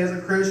hardest day as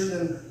a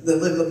Christian than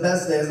live the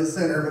best day as a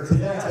sinner. Because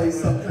let me tell you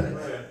something.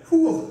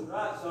 Whew.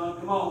 Right, son,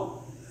 come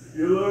on.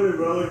 You learn it,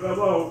 brother. Come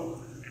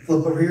on.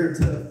 Flip over here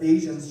to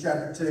Ephesians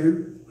chapter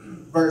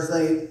 2, verse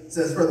 8. It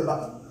says,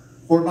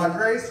 For by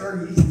grace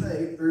are ye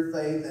saved through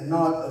faith, and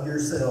not of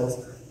yourselves.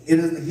 It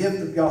is the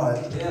gift of God,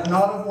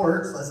 not of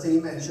works, lest any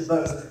man should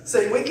boast.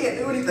 See, we can't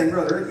do anything,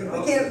 Brother Ricky.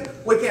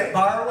 We can't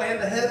buy our way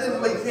into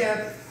heaven. We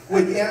can't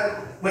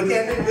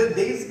do good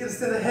deeds to get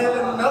us into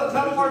heaven.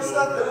 None of our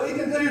stuff that we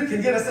can do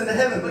can get us into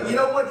heaven. But you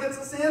know what gets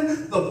us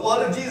in? The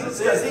blood of Jesus,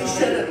 because He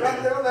shed it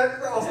right there on that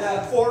cross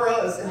for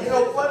us. And you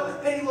know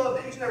what? He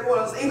loved each and every one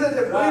of us. Even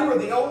if we were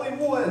the only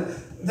one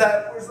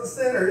that was a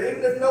sinner,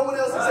 even if no one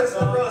else existed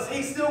for us,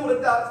 He still would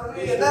have died for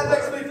me. And that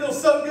makes me feel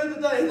so good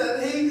today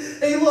that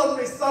He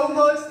loved me so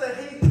much that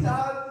He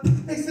died.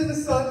 He sent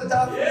His Son to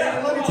die for me.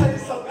 And let me tell you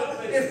something.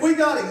 If we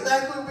got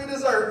exactly what we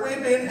deserve,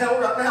 we'd be in hell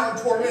right now in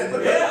torment.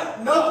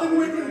 Because nothing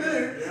we can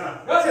do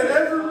can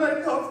ever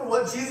make up for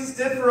what Jesus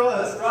did for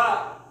us.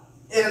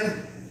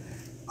 And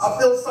I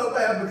feel so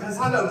bad because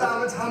I know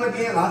time and time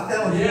again I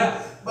failed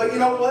Him. But you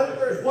know what?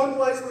 There's one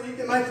place where you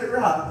can make it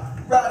right.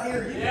 Right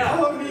here. You can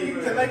come to me,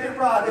 you can make it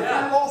right. If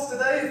you're lost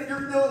today, if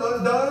you're feeling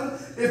undone,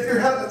 if you're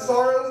having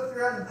sorrows, if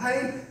you're having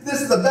pain, this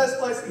is the best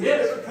place to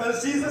get it,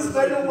 because Jesus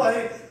made a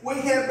way.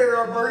 We can't bear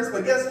our burdens,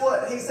 but guess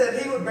what? He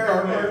said He would bear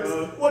our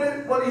burdens. What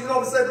did He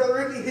always say,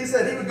 Brother Ricky? He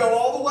said He would go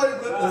all the way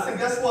with us, and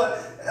guess what?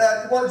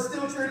 The word's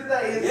still true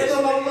today. He's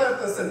still not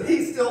left us, and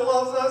He still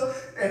loves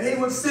us, and He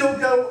would still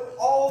go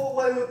all the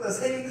way with us.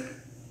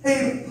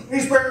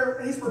 He's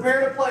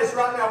prepared a place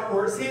right now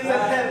for us. He's in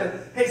heaven.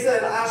 He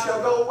said, I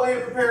shall go away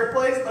and prepare a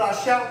place, but I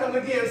shall come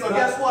again. So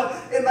guess what?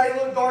 It may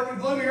look dark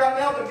and gloomy right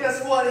now, but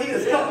guess what? He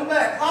is coming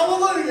back.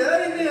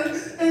 Hallelujah. Amen.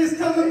 He's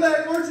coming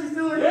back. Aren't you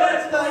feeling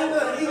glad today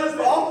that He is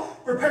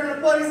preparing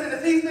a place? And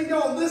if He's been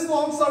going this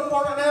long so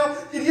far right now,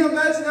 can you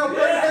imagine how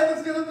great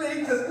heaven's going to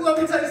be? Because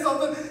let me tell you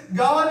something.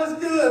 God is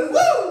good.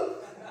 Woo!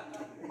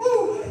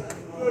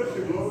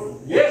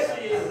 Woo! Yes,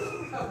 He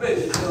is. I bet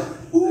you so.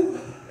 Woo!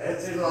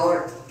 That's it,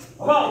 Lord.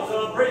 Come on,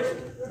 son, preach it.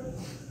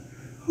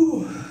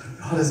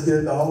 God is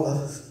good to all of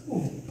us.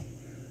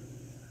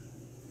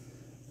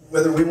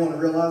 Whether we want to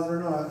realize it or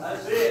not.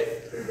 That's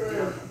it.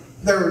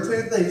 There were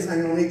two thieves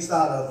hanging on each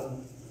side of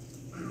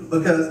them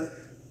because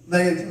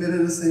they had committed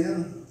a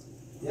sin.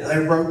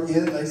 They broke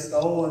in, they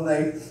stole, and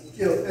they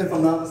killed, if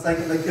I'm not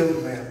mistaken, they killed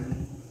a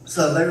man.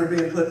 So they were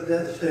being put to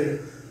death too.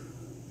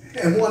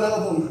 And one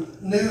of them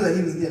knew that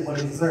he was getting what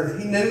he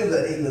deserved. He knew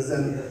that he was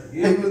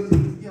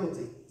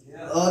guilty.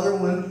 The other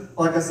one,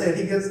 like I said,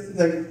 he gets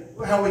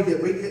how we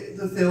get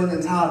the feeling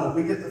entitled.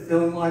 We get the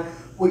feeling like,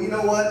 well, you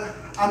know what?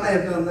 I may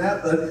have done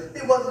that, but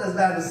it wasn't as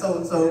bad as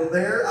so-and-so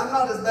there. I'm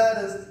not as bad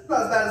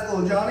as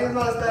little Johnny. I'm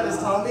not as bad as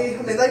Tommy.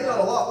 I mean, they've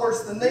got a lot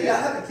worse than me. I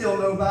haven't killed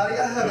nobody.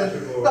 I haven't.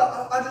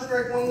 I just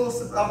drank one little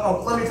sip of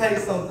alcohol. Let me tell you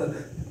something.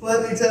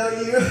 Let me tell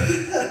you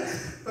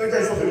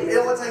something.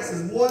 All it takes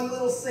is one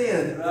little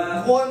sin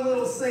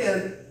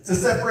to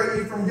separate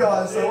you from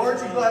God. So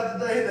aren't you glad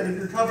today that if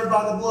you're covered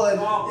by the blood,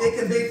 it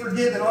can be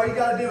forgiven? All you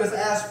got to do is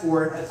ask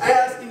for it.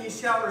 Ask and you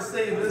shall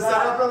receive. Is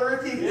that right, Brother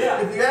Ricky?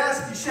 If you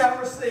ask, you shall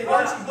receive.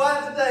 Aren't you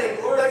glad today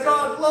that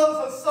God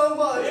loves us so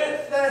much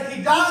that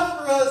He died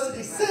for us and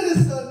He sent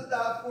His Son to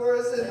die for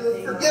us and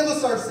to forgive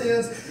us our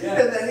sins,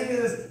 and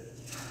that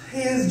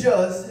He is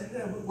just.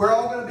 We're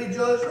all going to be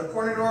judged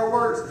according to our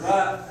works.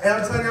 Right. And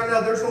I'm telling you right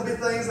now, there's going to be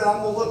things that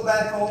I'm going to look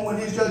back on when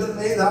He's judging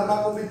me that I'm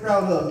not going to be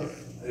proud of.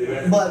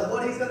 Amen. But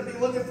what He's going to be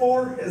looking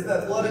for is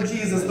that blood of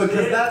Jesus,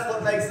 because that's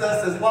what makes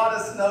us as white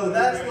as snow.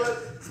 That's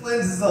what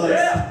cleanses us.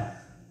 Yeah.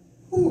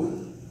 Whew.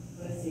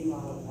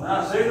 When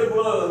I see the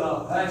blood,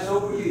 I'll pass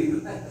over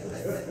you.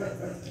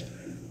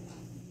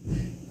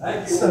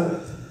 Thank you.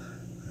 So,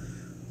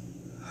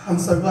 I'm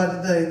so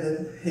glad today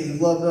that He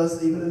loved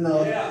us even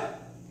enough. Yeah.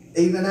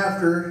 Even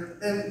after,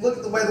 and look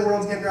at the way the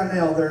world's getting right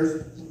now.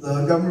 There's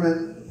the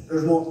government,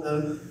 there's wanting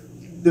to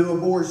do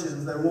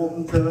abortions.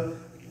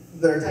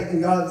 They're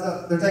taking God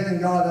out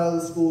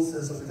of the school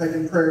system. They're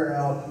taking prayer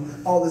out,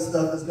 and all this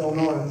stuff is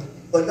going on.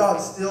 But God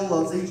still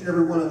loves each and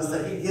every one of us.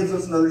 That He gives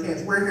us another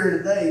chance. We're here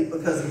today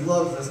because He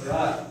loves us.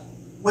 Right.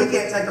 We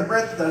can't take a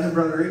breath without Him,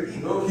 Brother Ricky.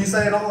 You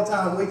say it all the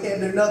time. We can't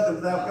do nothing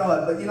without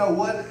God. But you know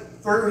what?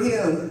 Through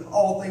Him,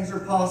 all things are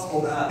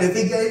possible. Right. If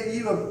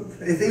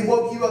He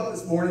woke you up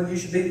this morning, you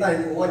should be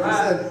thankful. Like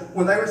I said,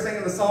 when they were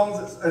singing the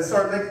songs, it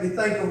started making me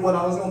think of what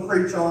I was going to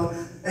preach on,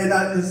 and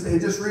it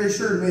just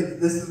reassured me that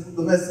this is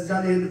the message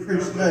I needed to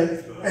preach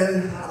today.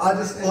 And I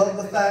just love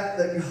the fact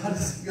that God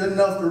is good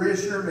enough to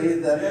reassure me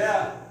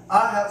that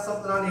I have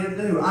something I need to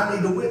do. I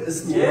need to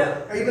witness more.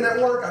 Yeah. Even at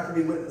work, I can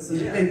be witnessing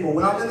to people.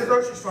 When I'm in the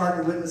grocery store, I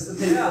can witness to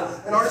people.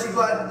 Yeah. And aren't you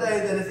glad today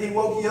that if He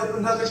woke you up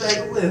another day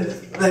to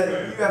live, that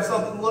you have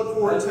something to look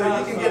forward to?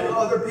 You can get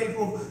other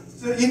people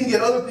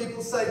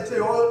saved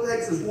too. All it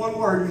takes is one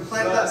word. You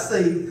plant that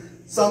seed.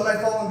 Some may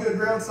fall on good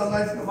ground, some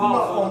may not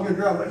fall on good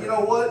ground. But you know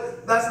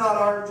what? That's not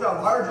our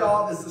job. Our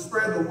job is to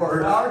spread the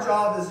word. Our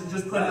job is to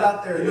just put it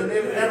out there. And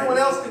then everyone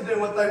else can do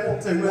what they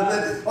want to with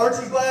it.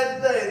 Aren't you glad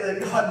today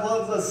that God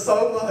loves us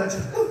so much?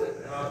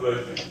 God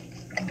bless you.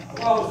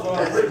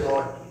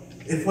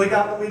 If we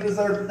got what we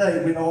deserve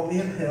today, we'd all be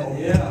in hell.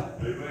 Yeah.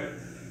 Amen.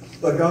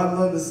 But God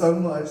loved us so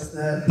much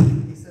that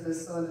He sent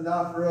His Son to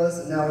die for us,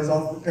 and now He's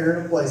off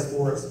preparing a place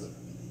for us.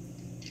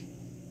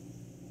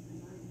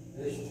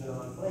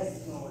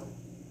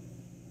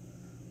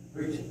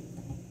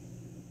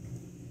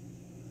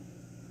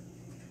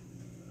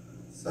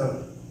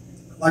 So,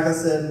 like I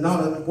said, not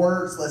of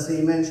works, lest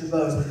any man should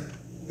boast.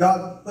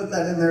 God put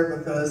that in there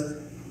because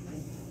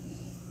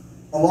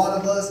a lot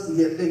of us can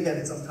get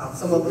big-headed sometimes.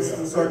 Some of us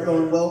can start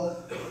going,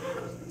 well,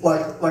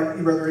 like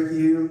you, Brother Ricky,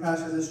 you're the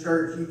pastor of this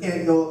church. You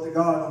can't go up to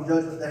God on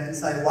Judgment Day and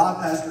say, well,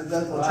 I pastor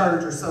Bethel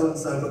Church or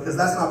so-and-so, because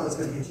that's not what's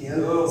going to get you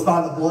in. It's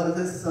by the blood of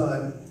His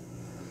Son.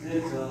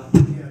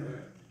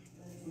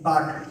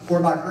 For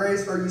by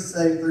grace are you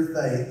saved through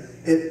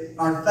faith.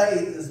 Our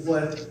faith is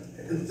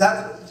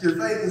your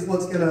faith is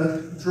what's going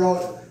to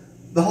draw.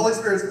 The Holy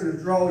Spirit's going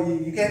to draw you.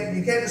 You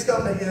can't just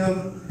come to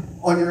Him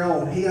on your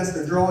own. He has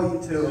to draw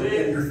you to Him.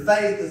 And your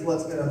faith is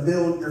what's going to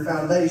build your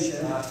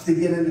foundation to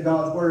get into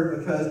God's Word,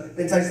 because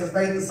it takes the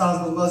faith the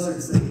size of a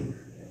mustard seed.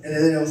 And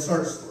then it'll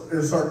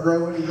start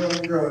growing and growing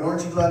and growing.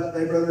 Aren't you glad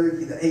today, Brother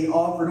Ricky, that He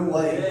offered a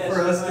way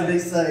for us to be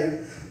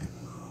saved?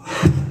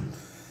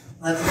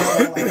 That's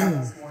all I got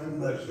this morning.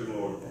 But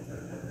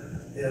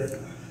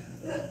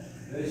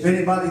if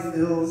anybody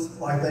feels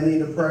like they need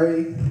to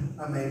pray,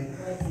 I mean,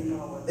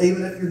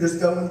 even if you're just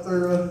going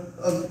through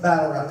a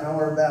battle right now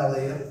or a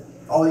valley,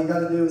 all you got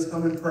to do is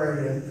come and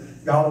pray,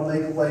 and God will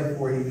make a way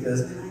for you,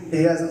 because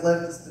He hasn't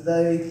left us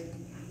today,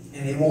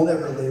 and He won't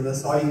ever leave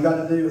us. All you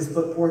got to do is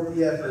put forth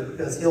the effort,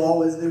 because He'll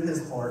always do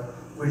His part.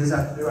 We just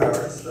have to do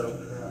ours. So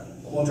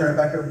I'm going to turn it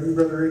back over to you,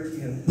 Brother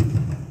Ricky. And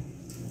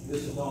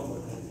This is on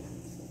with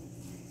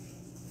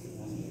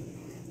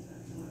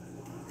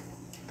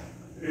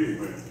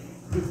Amen.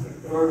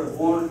 Heard a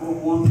wonderful,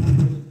 wonderful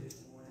message this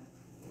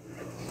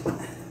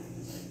morning.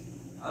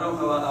 I don't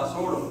know, I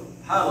sort of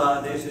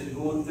highlighted this as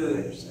going through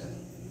it.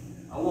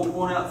 I want to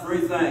point out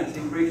 3 things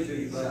He preached to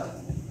you about: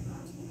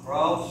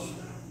 cross,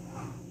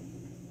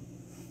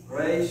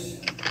 grace,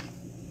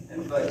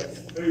 and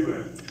faith.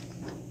 Amen.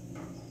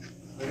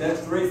 But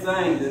that's 3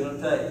 things it'll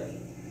take.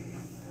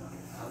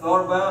 I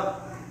thought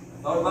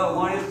about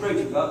when he was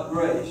preaching about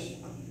grace.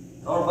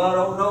 Thought about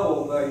old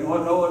Noah. You know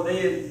what Noah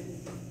did?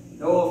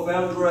 Noah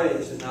found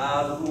grace in the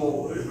eyes of the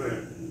Lord.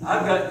 Amen.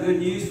 I've got good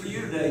news for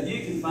you today.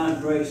 You can find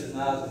grace in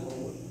the eyes of the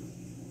Lord.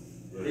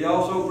 He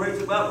also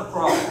preached about the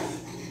cross.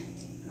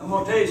 I'm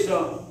going to tell you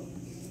something.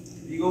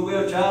 If you're going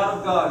to be a child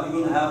of God, you're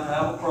going to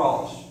have a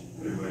cross.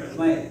 Amen.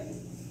 Amen.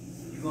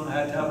 You're going to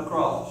have a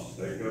cross.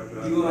 Take up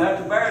that. You're going to have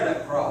to bear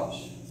that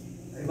cross.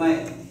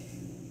 Amen.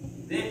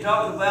 Then he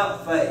talks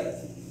about faith.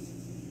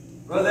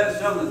 Brother, that's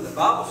something that the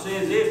Bible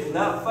says is,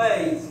 without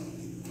faith,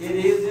 it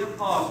is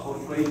impossible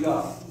to please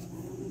God.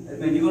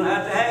 Amen. You're going to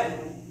have it.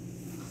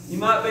 You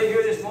might be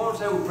here this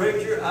morning and say, well,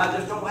 preacher, I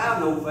just don't have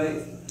no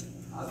faith.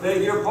 I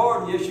beg your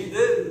pardon. Yes, you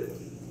do.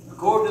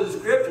 According to the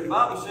Scripture, the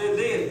Bible says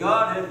this: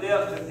 God has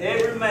dealt to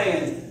every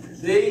man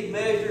the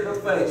measure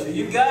of faith. So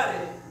you got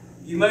it.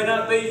 You may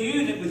not be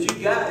using it, but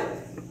you got it.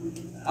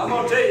 I'm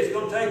going to tell you, it's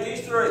going to take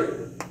these 3.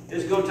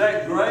 It's going to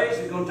take grace.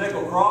 It's going to take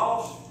a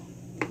cross.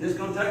 It's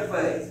going to take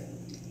faith.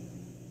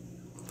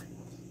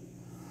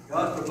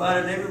 God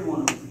provided every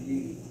one of them for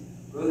you.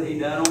 Brother, He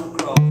died on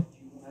the cross.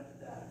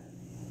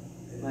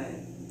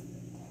 Amen.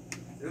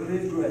 Through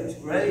His grace.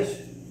 Grace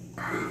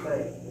through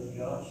faith, Brother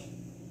Josh.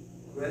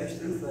 Grace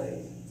through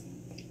faith.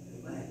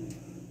 Amen.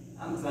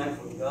 I'm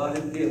thankful to God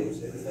and give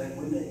us everything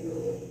we need.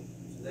 So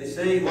they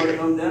say what it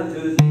comes down to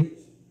is this.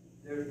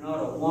 There's not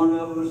a one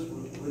of us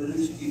with an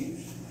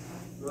excuse.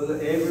 Brother,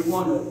 every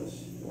one of us,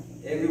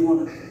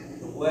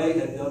 the way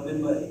has done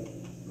been made.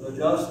 Brother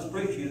Josh has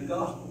preached you the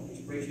gospel.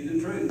 He's preached you the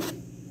truth.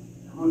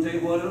 I'm going to tell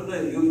you what it'll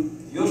do.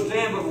 You'll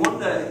stand, but one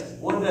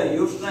day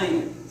you'll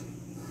stand.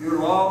 You're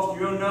lost,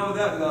 you're unknown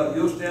without God.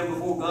 You'll stand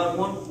before God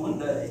one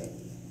day.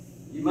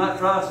 You might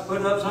try to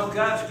put up some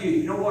kind of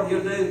excuse. You know what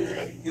He'll do?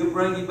 He'll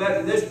bring you back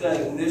to this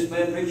day when this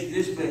man preached you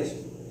this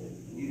message.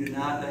 You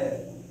denied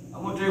that.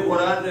 I'm going to tell you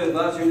what I do. If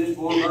I was here this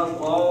morning, I was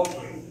lost.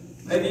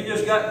 Maybe you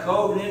just got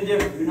cold and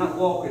indifferent. You're not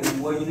walking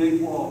the way you need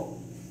to walk.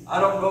 I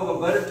don't know of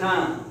a better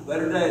time, a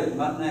better day than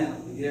right now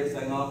to get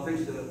everything all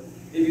fixed up.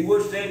 If you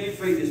would stand to your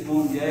feet this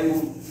morning,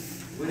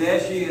 we'd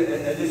ask you,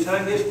 as they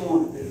sang this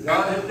morning, if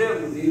God has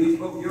dealt with you, He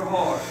spoke to your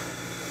heart,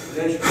 we'd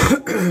ask you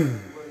to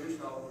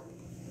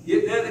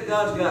get that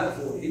God's got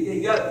for you.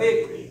 He got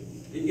victory.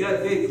 He got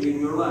victory in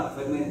your life.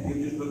 Amen. You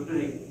just look to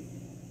Him.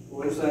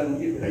 Go ahead and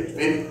get ready.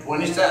 Page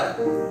 27.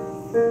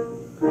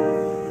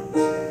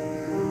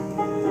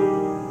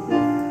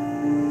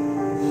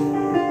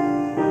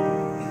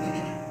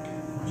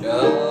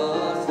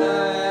 Just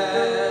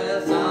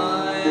as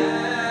I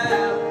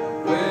am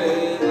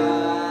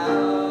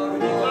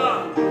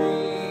without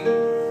thee,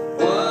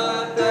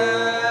 but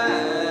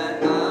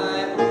that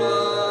thy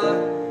blood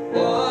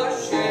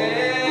was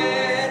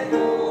shed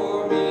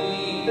for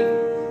me,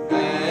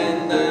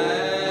 and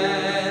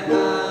that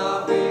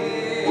thou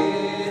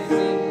bidst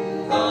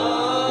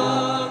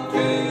come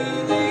to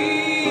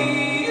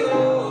thee, O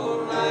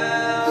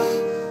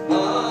Lamb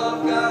of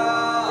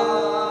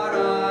God,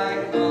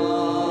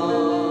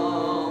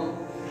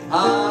 I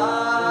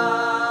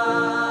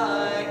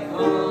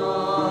come.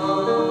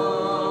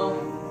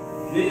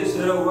 Jesus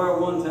said over there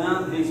one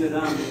time, He said,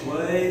 I'm the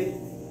way,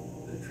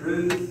 the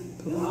truth,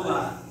 and the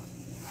life.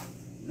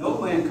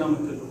 No man cometh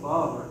to the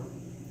Father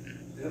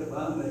except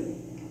by me.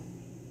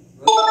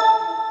 Brother,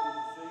 you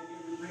can shake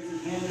every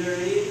preacher's hand there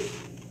is.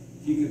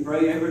 You can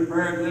pray every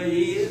prayer there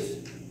is.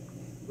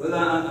 Brother,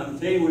 I'm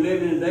telling you, we're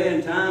living in a day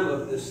and time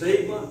of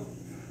deceitment.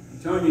 You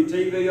turn your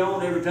TV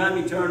on, every time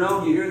you turn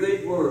on, you hear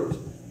these words.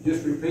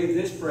 Just repeat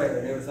this prayer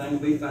and everything will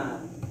be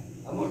fine.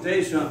 I'm going to tell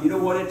you something. You know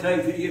what it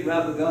takes for you to get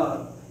right with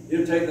God?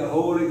 It'll take the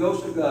Holy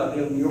Ghost of God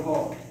living in your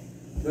heart.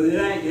 But it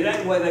ain't the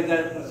way they got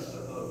it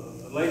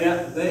laid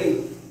out to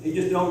be. It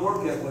just don't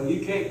work that way.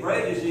 You can't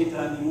pray just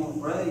anytime you want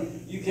to pray.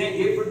 You can't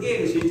get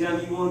forgiveness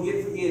anytime you want to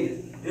get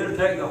forgiveness. It'll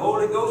take the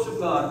Holy Ghost of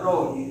God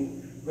drawing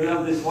you.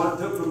 But this is what it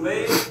took from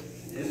me. This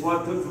is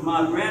what it took from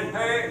my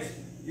grandparents,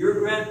 your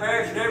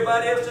grandparents, and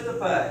everybody else in the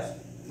past.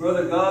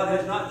 Brother, God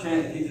has not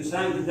changed. He's the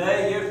same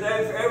today,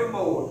 yesterday,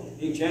 forevermore.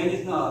 He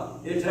changes not.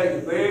 It'll take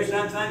the very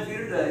same thing for you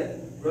today.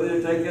 Brother,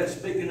 it'll take that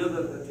speaking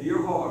to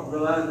your heart.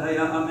 Realize, hey,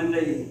 I'm in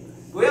need.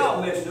 We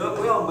all mess up.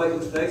 We all make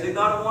mistakes. Ain't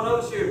not one of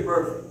us here is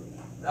perfect.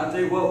 But I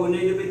tell you what we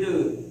need to be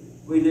doing.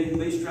 We need to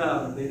be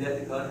striving to be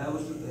that God has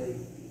us to be.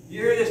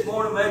 You're here this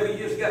morning, maybe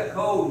you just got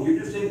cold and you're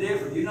just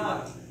indifferent. You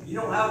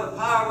don't have the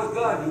power with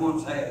God you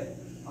once had.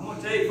 I'm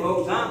going to tell you,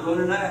 folks, time's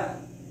running out.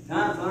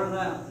 Time's running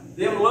out.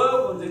 Them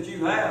loved ones that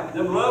you have,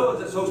 them loved ones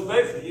that's so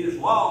special you just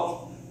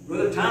lost,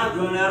 brother, time's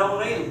running out on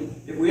them.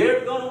 If we're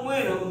ever going to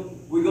win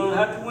them, we're going to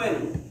have to win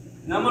them.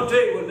 And I'm going to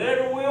tell you, we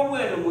never will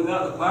win them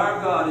without the power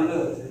of God in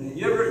us. And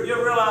you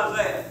realize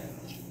that.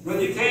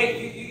 Brother, you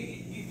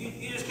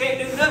just can't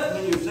do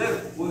nothing in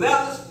yourself.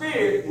 Without the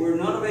Spirit, we're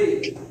none of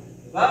it.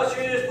 If I was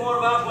here this morning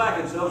about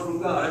lacking something from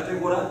God, I tell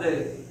you what I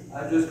did.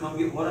 I just come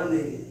get what I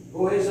needed.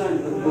 Go ahead and sing,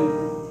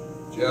 brother.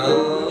 Just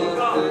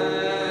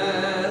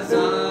as I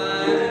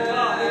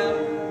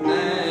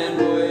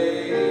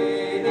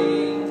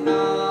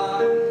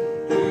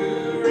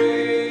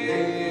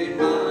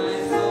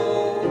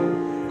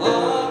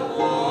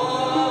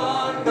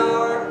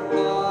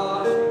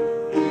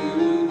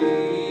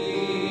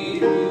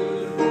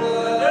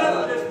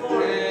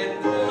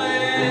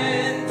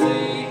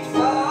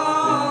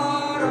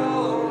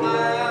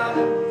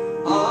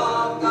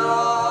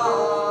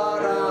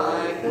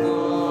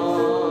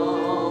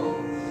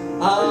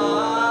I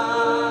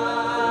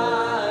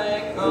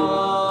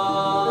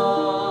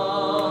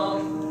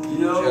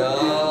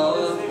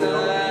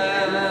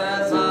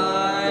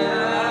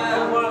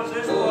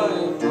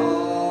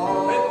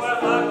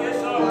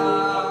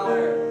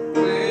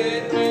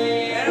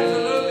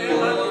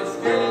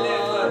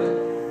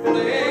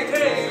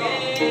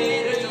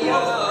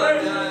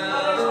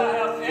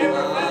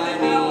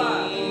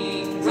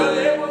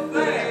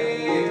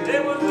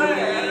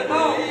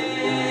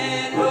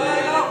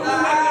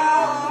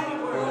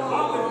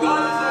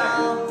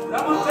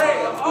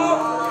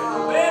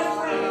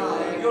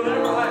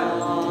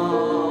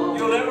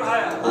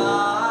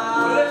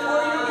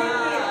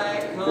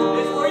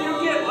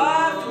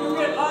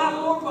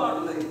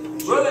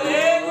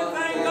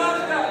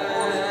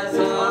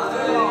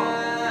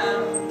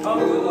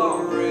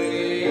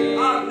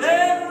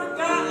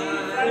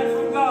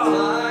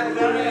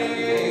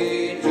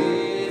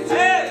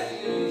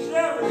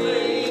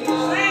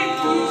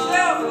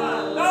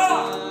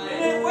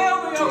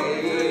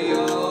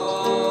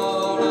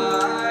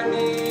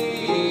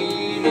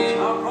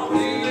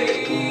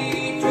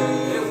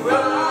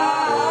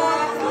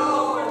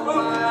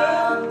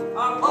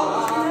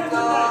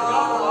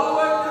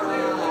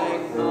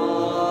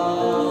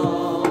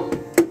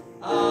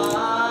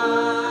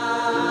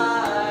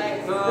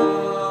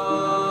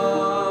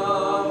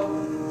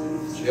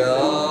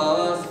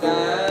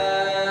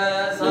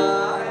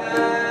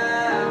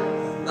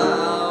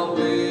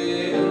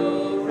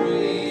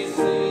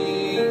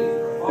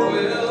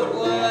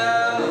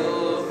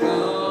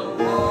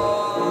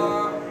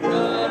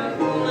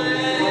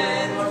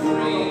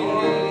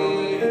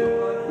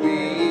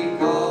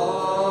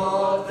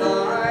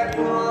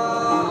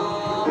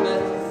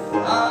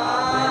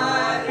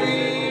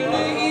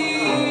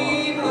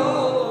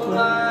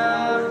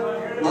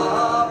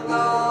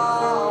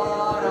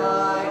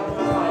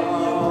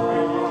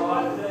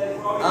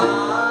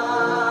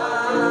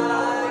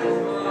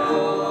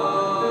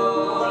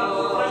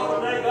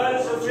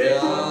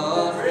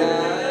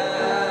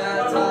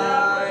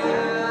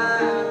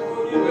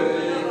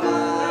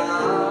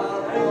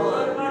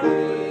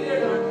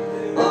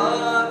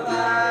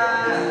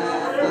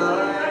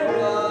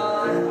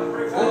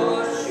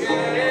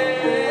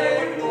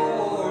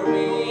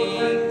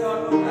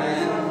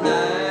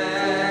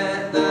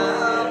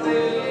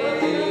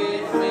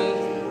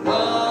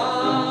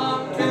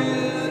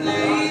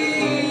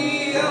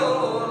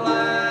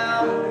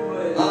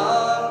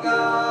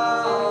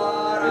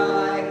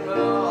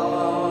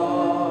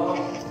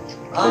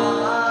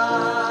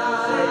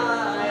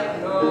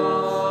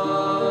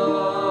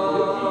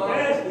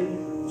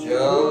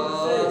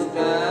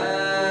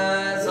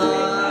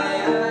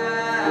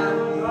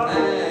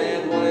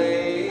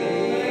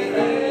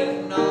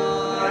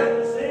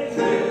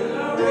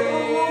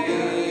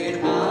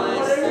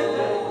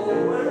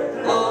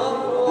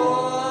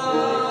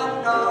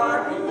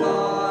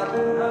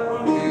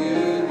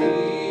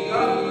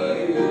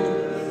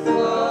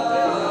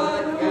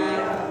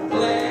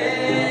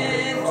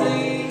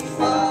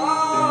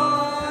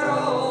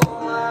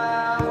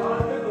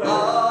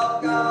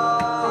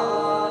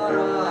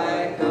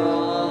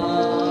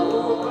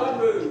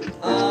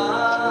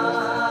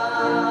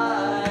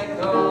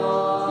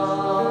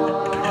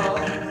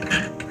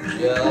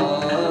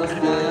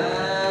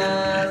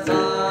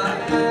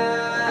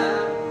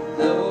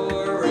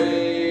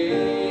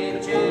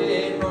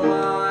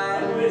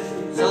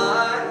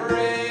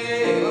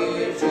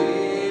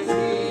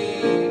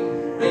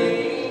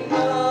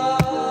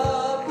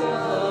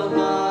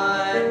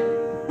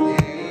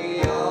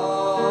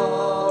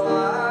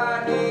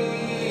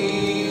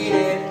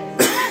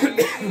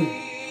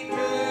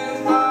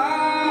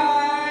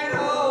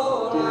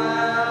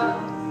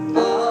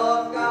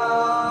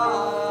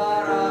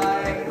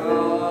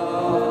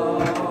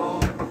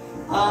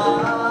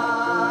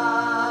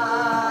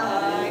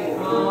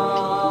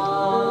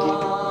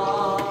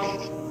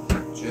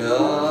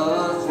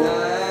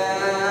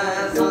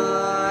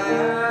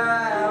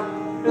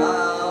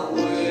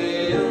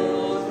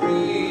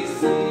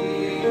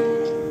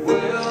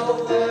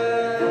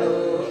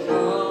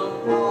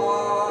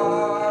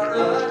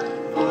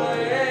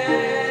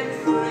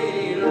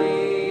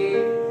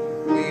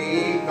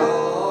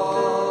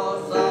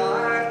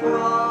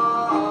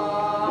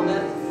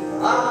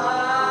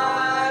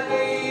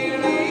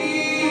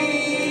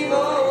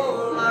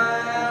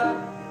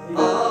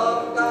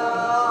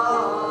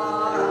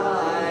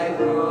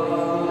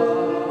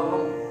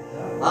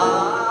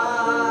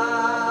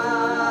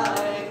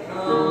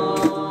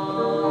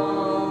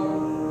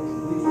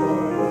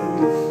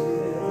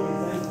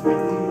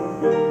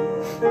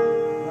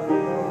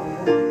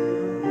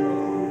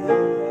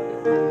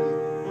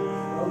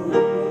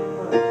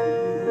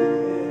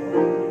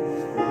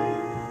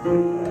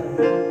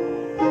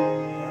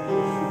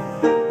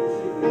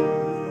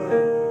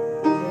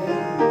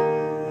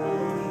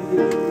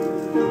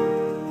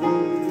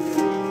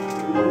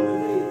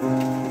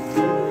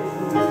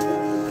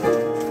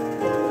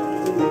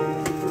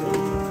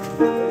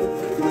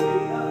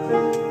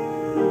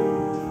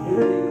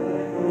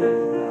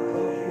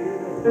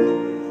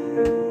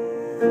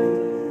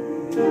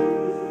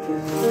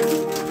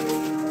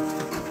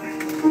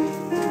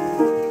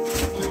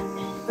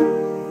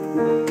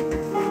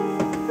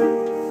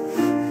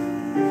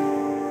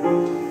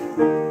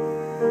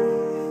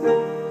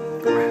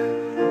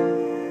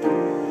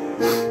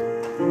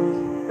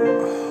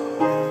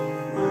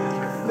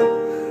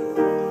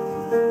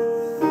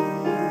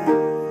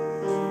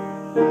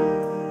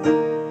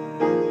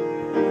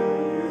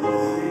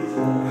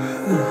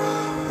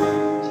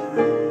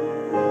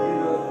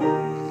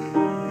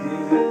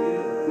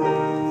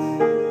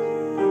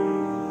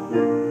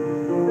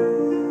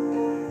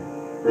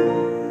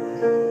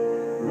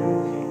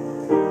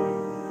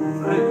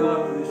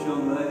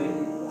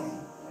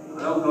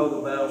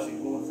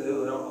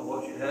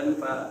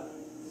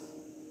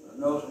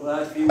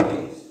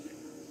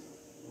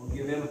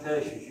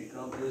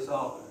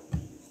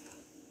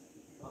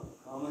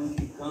morning,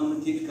 keep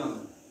coming, keeps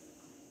coming.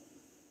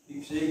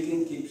 Keep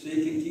seeking, keep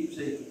seeking, keep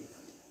seeking.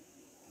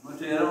 I'm going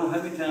to tell you, I don't know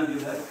how many times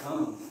you'll have to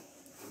come.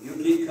 If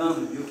you'll keep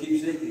coming, you'll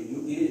keep seeking,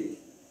 you'll get it.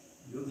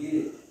 You'll get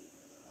it.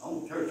 I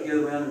want the church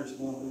together around here this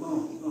morning.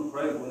 We're going to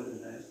pray with it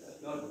and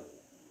ask God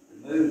to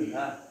move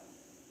tonight.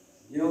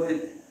 You know,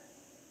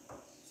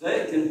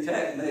 Satan can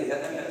attack me,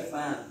 that's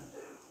fine.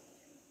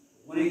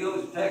 When he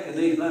goes attacking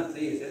these like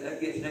this,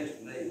 that gets next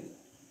to me.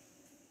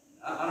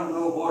 I don't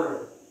know what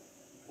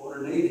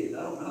her need is.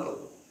 I don't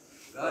know.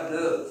 God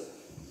does.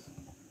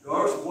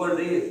 Regardless of what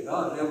it is,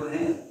 God's able to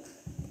handle.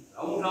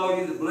 I want all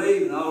you to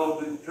believe and all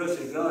of you to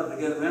trust in God to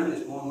get around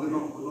this morning. We're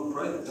going to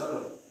pray that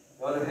God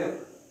will help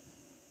her.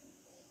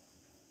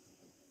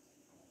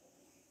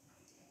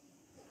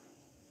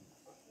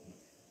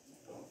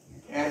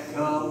 Can't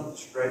come,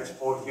 stretch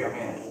forth your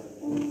hand.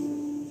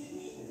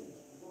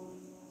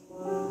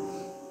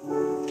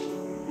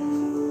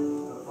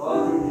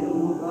 Father,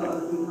 oh God,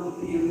 we come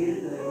to you here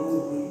today,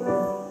 oh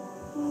God.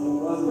 Oh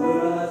God, we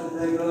realize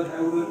today, God,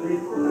 how we'll be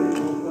for you,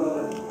 oh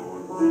God.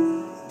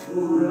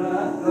 Oh,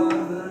 realize, God,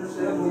 that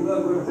ourselves, oh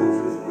God, we're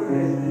hopeless, we're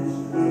helpless.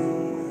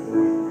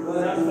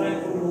 God, I'm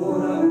thankful,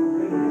 Lord, I'm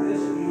ready to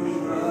listen to you,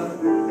 God.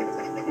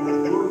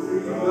 Lord, for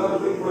you, God,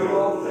 we pray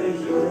all things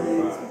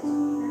today.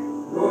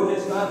 Lord,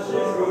 this my sister,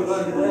 oh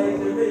God, today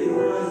to me, oh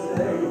God,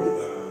 today.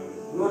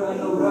 Lord, I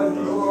know, God,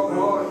 you know our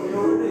heart, you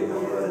know what they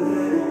come from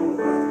today.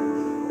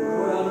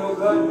 Lord, I know,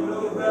 God, you know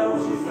the battle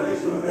she's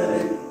facing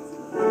today.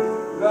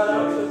 God,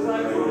 I'm so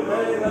thankful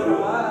today that our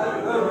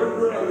lives, God, your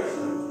grace.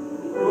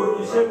 Lord,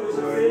 you said we're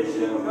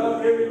sufficient,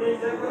 God, every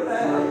need that we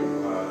have.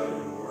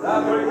 And I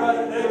pray, God,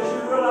 today that you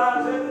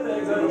realize that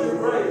today, God, your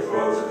grace,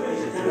 Lord,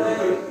 sufficient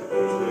today.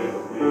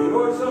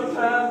 Lord,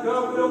 sometimes,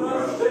 God, we don't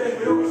understand,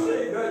 we don't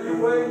see, God, your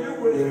way and your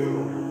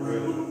will.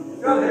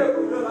 God, help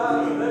us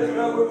realize today,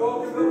 God, we're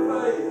walking by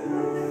faith.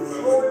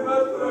 Lord, we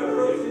must put our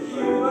trust in you,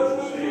 we must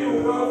look to you,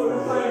 God, for the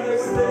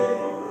things that we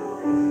need.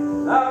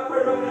 I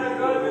pray right now,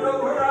 God, you know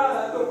her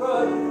eyes, oh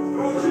God.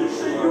 Lord, you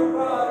see your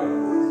body.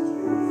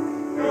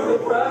 Lord,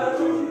 the prize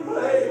that you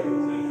paid.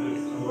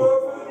 Lord,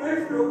 for the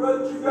victory, oh God,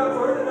 that you got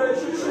for her today,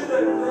 she see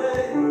that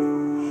today.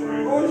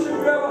 Lord, she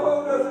grab a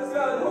hold of it,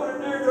 God, and hold it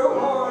near your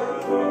heart.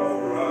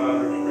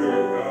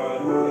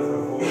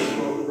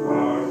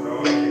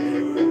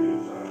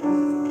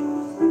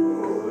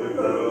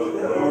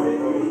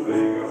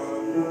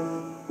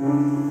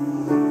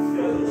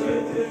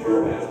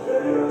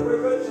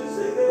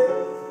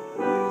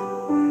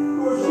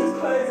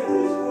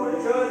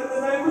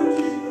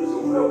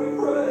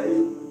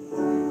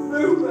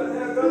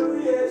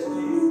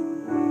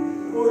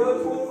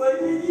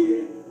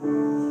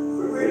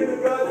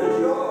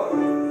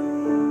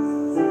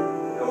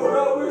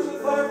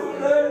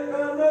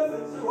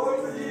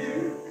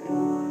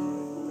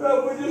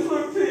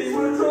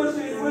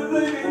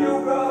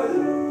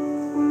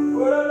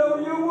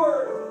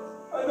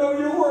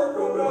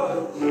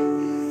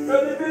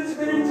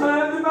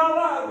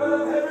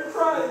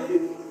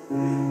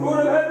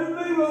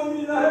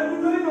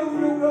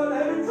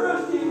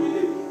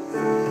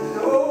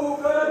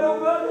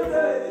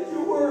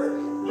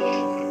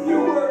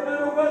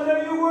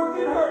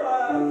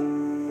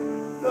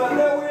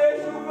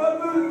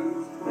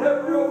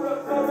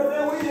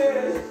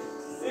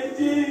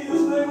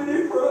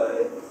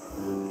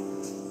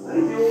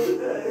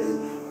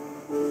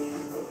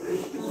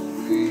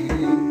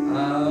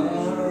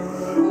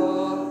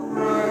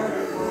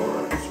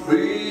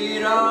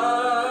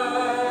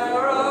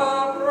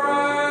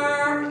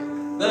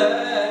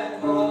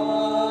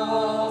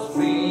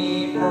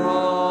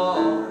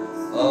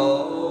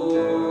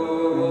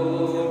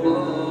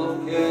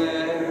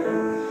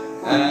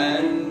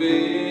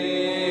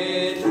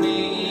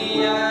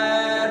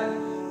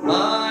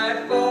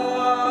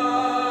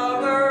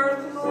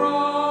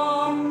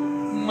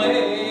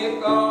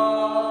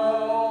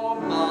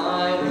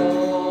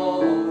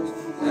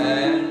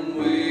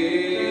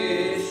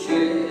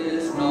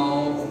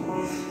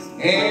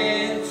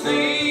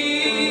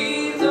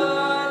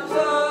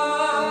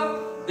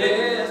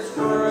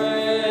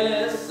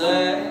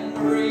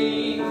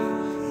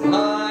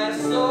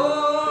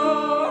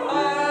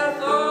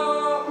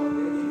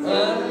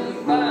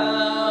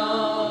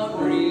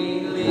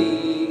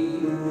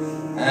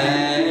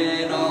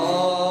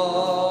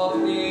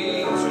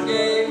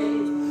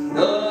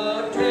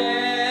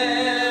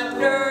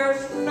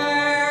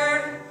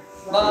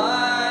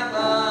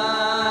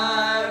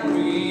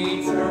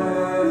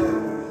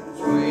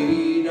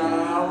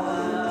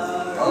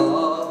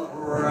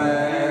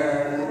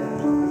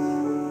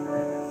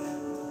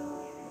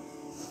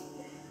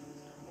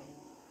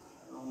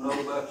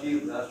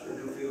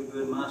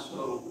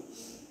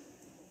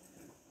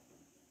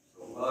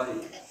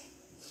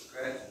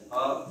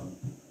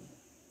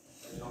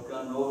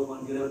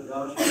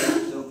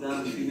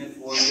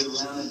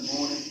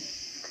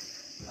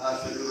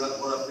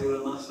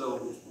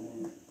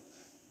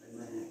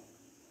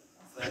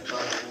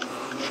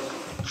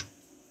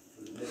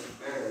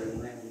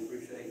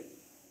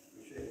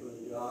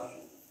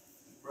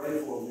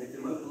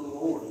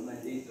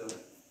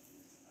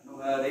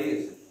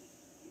 is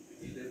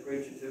he's been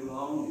preaching too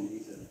long, and he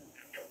said,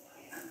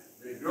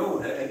 but he's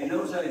growing. Have you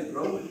noticed how he's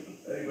growing?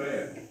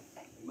 Amen.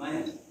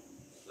 Amen.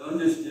 So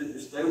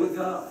just stay with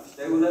God.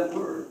 Stay with that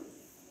word.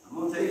 I'm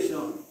going to tell you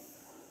something.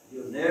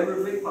 You'll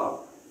never be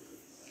popular.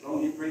 As long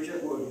as you preach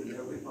that word, you'll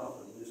never be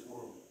popular in this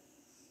world.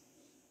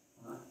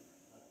 Huh?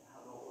 I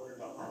don't worry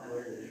about my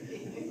word.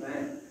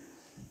 Amen.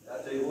 I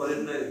tell you what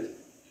it'll do.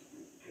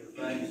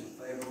 Everything is in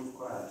favor of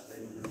Christ.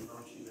 Amen.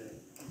 Don't you that?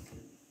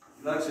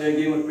 Like I say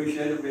again, we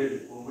appreciate the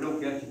visit. Well, we don't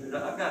get you.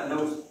 I've got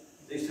those,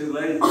 these two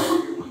ladies back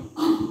here.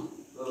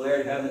 Little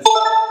Larry having this. I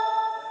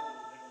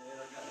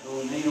got to go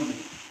and meet them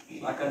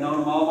like I know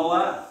them all my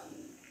life.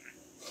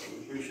 We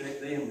appreciate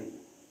them.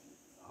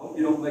 I hope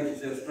you don't make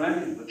yourself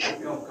strange, but I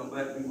hope y'all come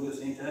back and be with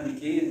us anytime you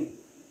can.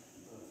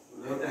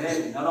 We love to have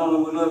you. Not only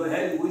we love to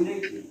have you, we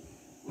need you.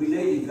 We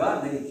need you.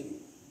 God needs you.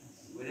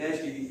 We'd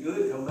ask you if you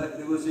could, come back and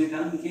be with us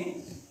anytime you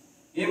can.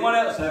 Anyone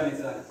else have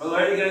anything? Brother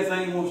Larry, you got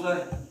anything you want to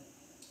say?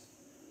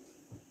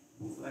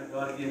 Thank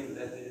God again for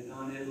that. They did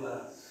not in his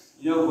life.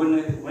 You know, when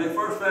they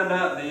first found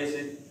out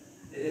this,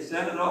 it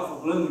sounded awful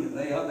gloomy to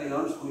me. I'll be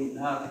honest with you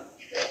now.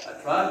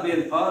 I tried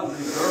being a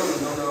positive girl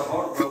and know they were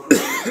heartbroken.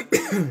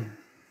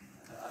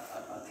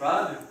 I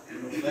tried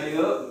to stay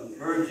up and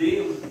encourage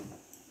you.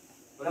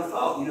 But I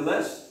thought,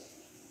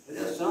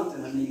 that's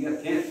something. I mean, you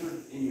got cancer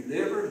in your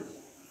liver,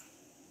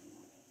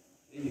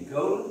 in your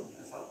colon.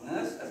 I thought,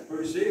 man, that's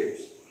pretty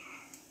serious.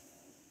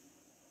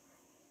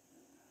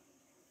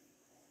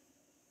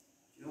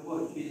 You know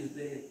what Jesus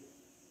did?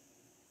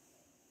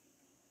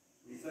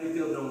 When you think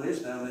of it on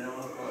this time, they don't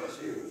look quite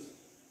serious.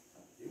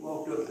 He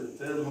walked up to the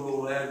tomb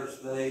where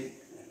Lazarus lay.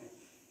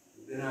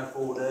 He'd been there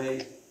 4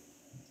 days.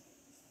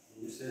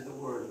 And he said the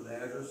word,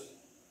 Lazarus,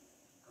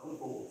 come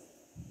forth.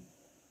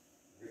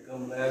 Here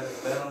comes Lazarus,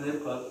 found in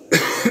public.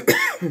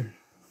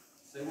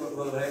 See what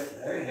Brother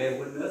Harry had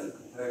with nothing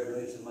compared to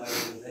raising somebody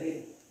from the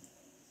dead.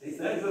 See,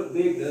 things look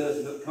big to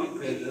us, look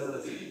concrete to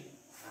us.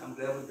 I'm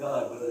glad with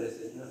God, brother.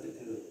 There's nothing to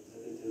it.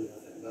 Nothing to it. I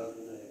thank God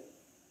for that.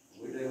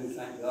 We do. We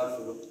thank God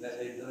for that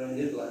He's done in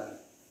His life.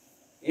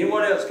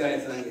 Anyone else got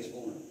anything this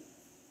morning?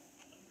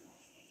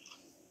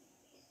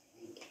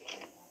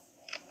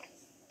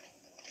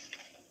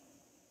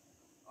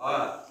 All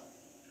right.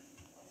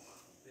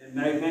 It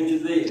may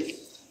mention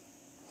this.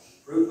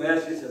 Fruit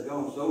baskets have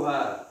gone so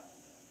high.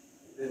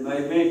 It may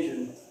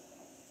mention,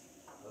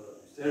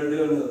 instead of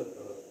doing a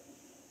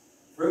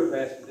fruit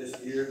basket this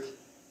year,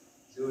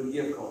 doing a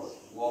gift card,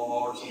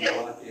 Walmart or something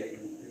like that,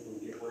 and people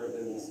can get whatever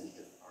they want. So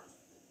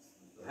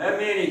how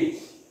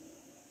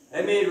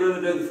many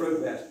really do the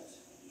fruit baskets?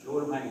 Show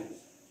them hands.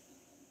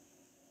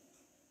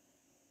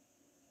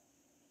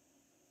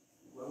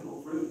 Well,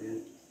 no fruit then.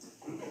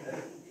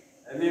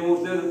 How many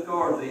want to do the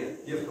cards then?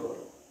 Gift card.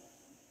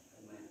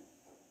 Amen.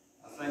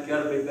 I think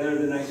that'll be better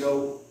than they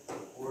go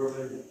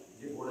wherever they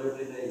get whatever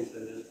they need. So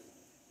just,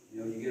 you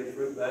get a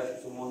fruit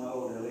basket, someone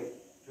knows, and they'll eat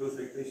 2 or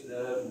 3 pieces of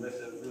that up and mess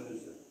up food.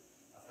 So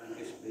I think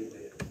this will be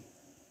better.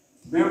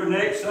 Remember,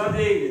 next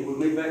Sunday evening, we'll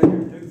be back here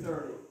at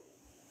 2:30.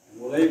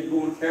 And we'll leave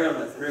going to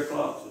Carolyn at 3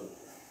 o'clock. So,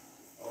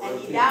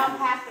 and you don't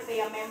have to be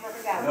a member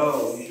to go.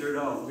 No, you sure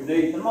don't. We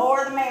need the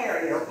more the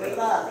merrier. We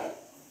love it.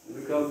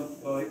 We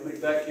come, we'll be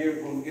back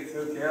here when we get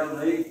through Carolyn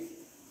and eat.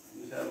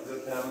 Just have a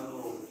good time in the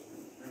Lord.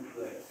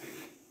 Remember that.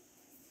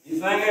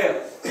 Anything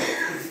else?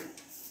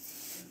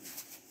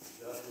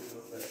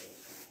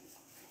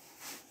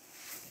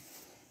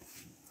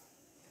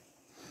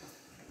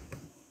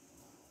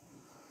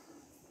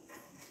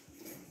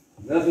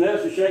 Nothing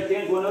else to shake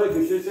hands with another.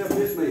 You should yourself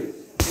this meeting.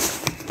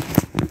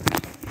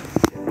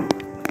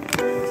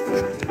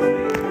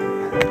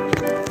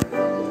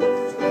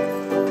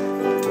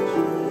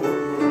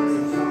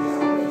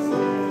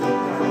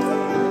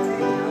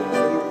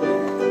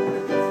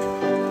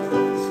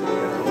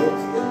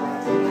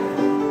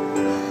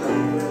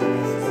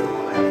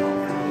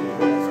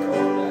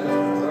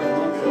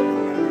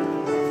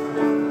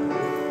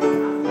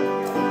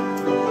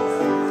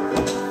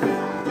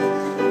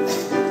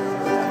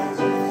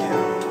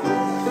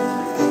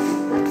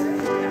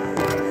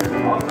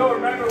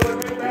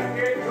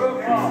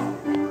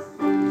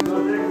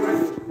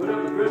 Put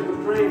up the Christmas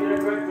tree and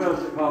decorate the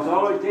because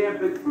all we can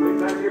be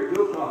back here at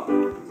 2 o'clock.